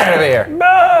you off. Get out of here!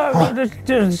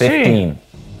 15.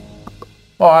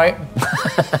 All right.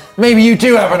 Maybe you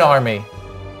do have an army.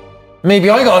 Maybe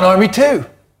I got an army too.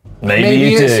 Maybe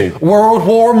you it's do. World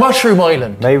War Mushroom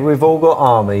Island. Maybe we've all got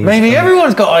armies. Maybe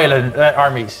everyone's got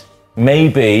armies.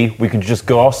 Maybe we can just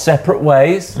go our separate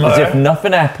ways as if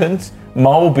nothing happened.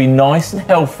 Ma will be nice and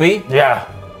healthy. Yeah.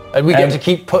 And we get to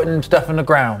keep putting stuff in the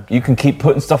ground. You can keep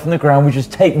putting stuff in the ground. We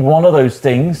just take one of those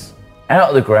things out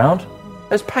of the ground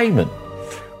as payment.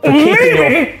 For keeping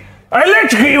your... I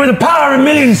electrocute you with the power of a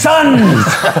million suns!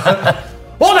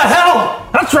 What the hell?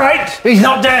 That's right! He's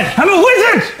not dead. I'm a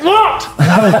wizard! What?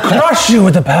 I will crush you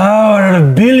with the power of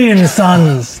a billion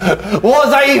suns! What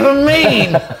does that even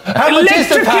mean? How much is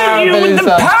the power Electrocute you of with the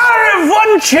Sun? power of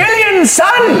 1 trillion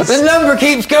suns! The number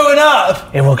keeps going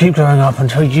up. It will keep going up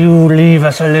until you leave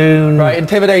us alone. Right,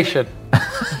 intimidation.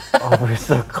 Oh, we're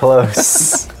so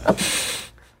close.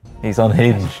 He's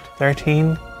unhinged.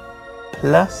 13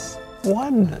 plus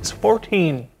 1. That's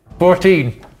 14.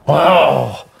 14.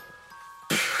 Wow.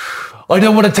 I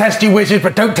don't want to test you, wizard,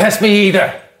 but don't test me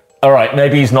either. All right,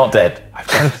 maybe he's not dead.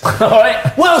 All right.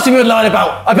 What else have you been lying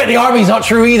about? I bet the army's not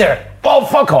true either. Oh,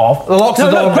 fuck off. The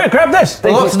Loxodon. No, quick, grab this. The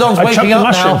Loxodon's I chucked waking the up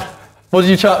mushroom. now. What did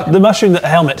you chuck? The mushroom, the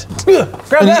helmet. Grab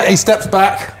And that. he steps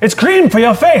back. It's cream for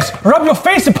your face. Rub your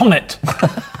face upon it.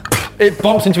 It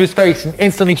bumps into his face and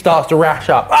instantly starts to rash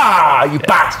up. Ah, you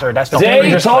bastard! That's not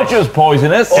I told you it was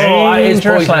poisonous. Oh, that is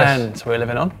Dangerous poisonous. lands we're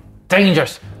living on.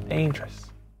 Dangerous. Dangerous.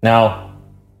 Now,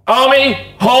 army,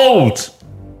 hold!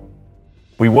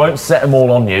 We won't set them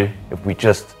all on you if we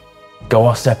just go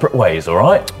our separate ways, all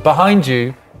right? Behind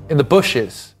you, in the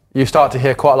bushes, you start to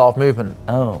hear quite a lot of movement.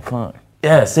 Oh, fuck.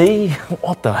 Yeah, see?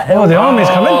 What the hell? Oh, the army's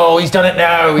coming. Oh, he's done it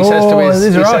now. He says to Oh, his,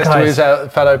 these he are says to archives.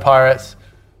 his fellow pirates.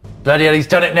 Bloody hell, he's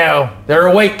done it now. They're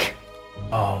awake.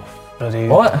 Oh, bloody.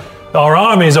 What? Our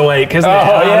army's awake, isn't it?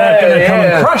 Oh, yeah, They're gonna come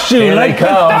yeah. and crush you Here they like a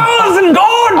come. 1,000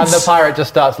 gods! And the pirate just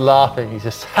starts laughing. He's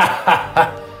just,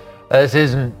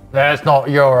 that's not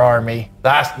your army.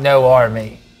 That's no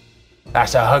army.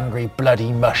 That's a hungry,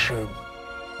 bloody mushroom.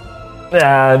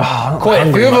 Quite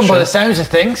a few of them by the sounds of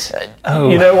things.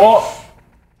 You know what?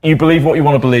 You believe what you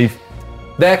want to believe.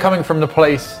 They're coming from the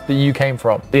place that you came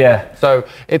from. Yeah. So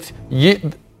it's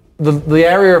you, the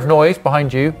area of noise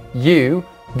behind you,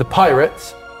 the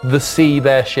pirates, the sea,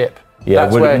 their ship. Yeah,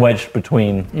 That's we're where wedged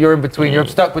between. you're in between. You're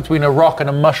stuck between a rock and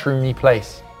a mushroomy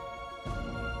place.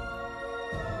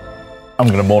 I'm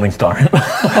going to Morningstar him.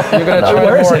 You're going to try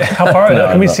Where is more- it? How far is it?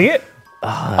 Can we no. see it?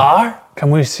 Are?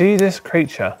 Can we see this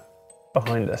creature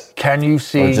behind us? Can you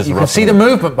see? Or just You can see the rustling.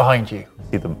 movement behind you.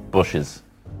 See the bushes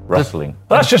rustling.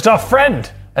 That's just our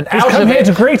friend. And He's out come of here it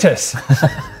to greet us.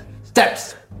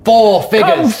 steps 4 figures.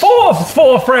 Come forth,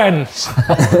 4 friends.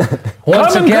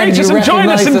 Once Come and again, greet us you and join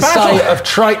us recognize in the battle. sight of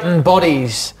Triton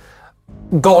bodies,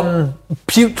 gone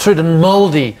putrid and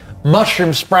mouldy,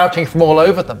 mushrooms sprouting from all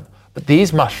over them. But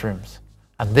these mushrooms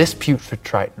and this putrid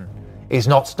Triton is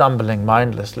not stumbling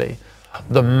mindlessly.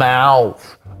 The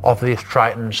mouths of these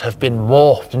Tritons have been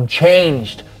morphed and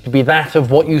changed to be that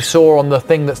of what you saw on the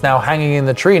thing that's now hanging in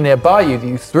the tree nearby you that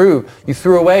you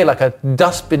threw away like a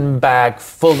dustbin bag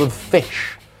full of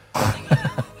fish.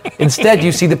 Instead,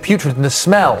 you see the putrid and the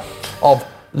smell of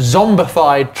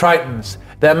zombified Tritons.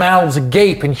 Their mouths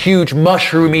agape in huge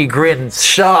mushroomy grins,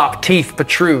 sharp teeth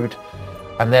protrude,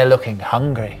 and they're looking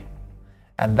hungry.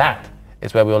 And that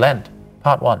is where we'll end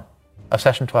part 1 of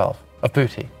session 12 of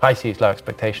Booty, High Seas, Low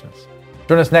Expectations.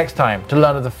 Join us next time to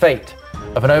learn of the fate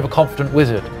of an overconfident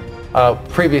wizard, a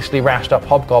previously rashed up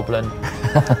hobgoblin,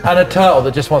 and a turtle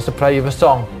that just wants to play you a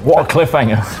song. What a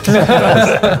cliffhanger.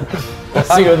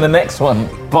 See you in the next one.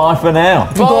 Bye for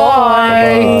now.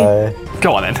 Bye.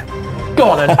 Go on then. Go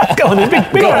on then. Go on then.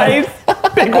 Big waves.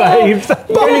 Big waves.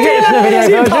 When you get to the video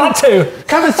See version, part 2.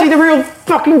 come and see the real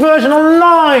fucking version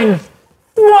online.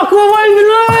 Walk away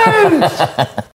with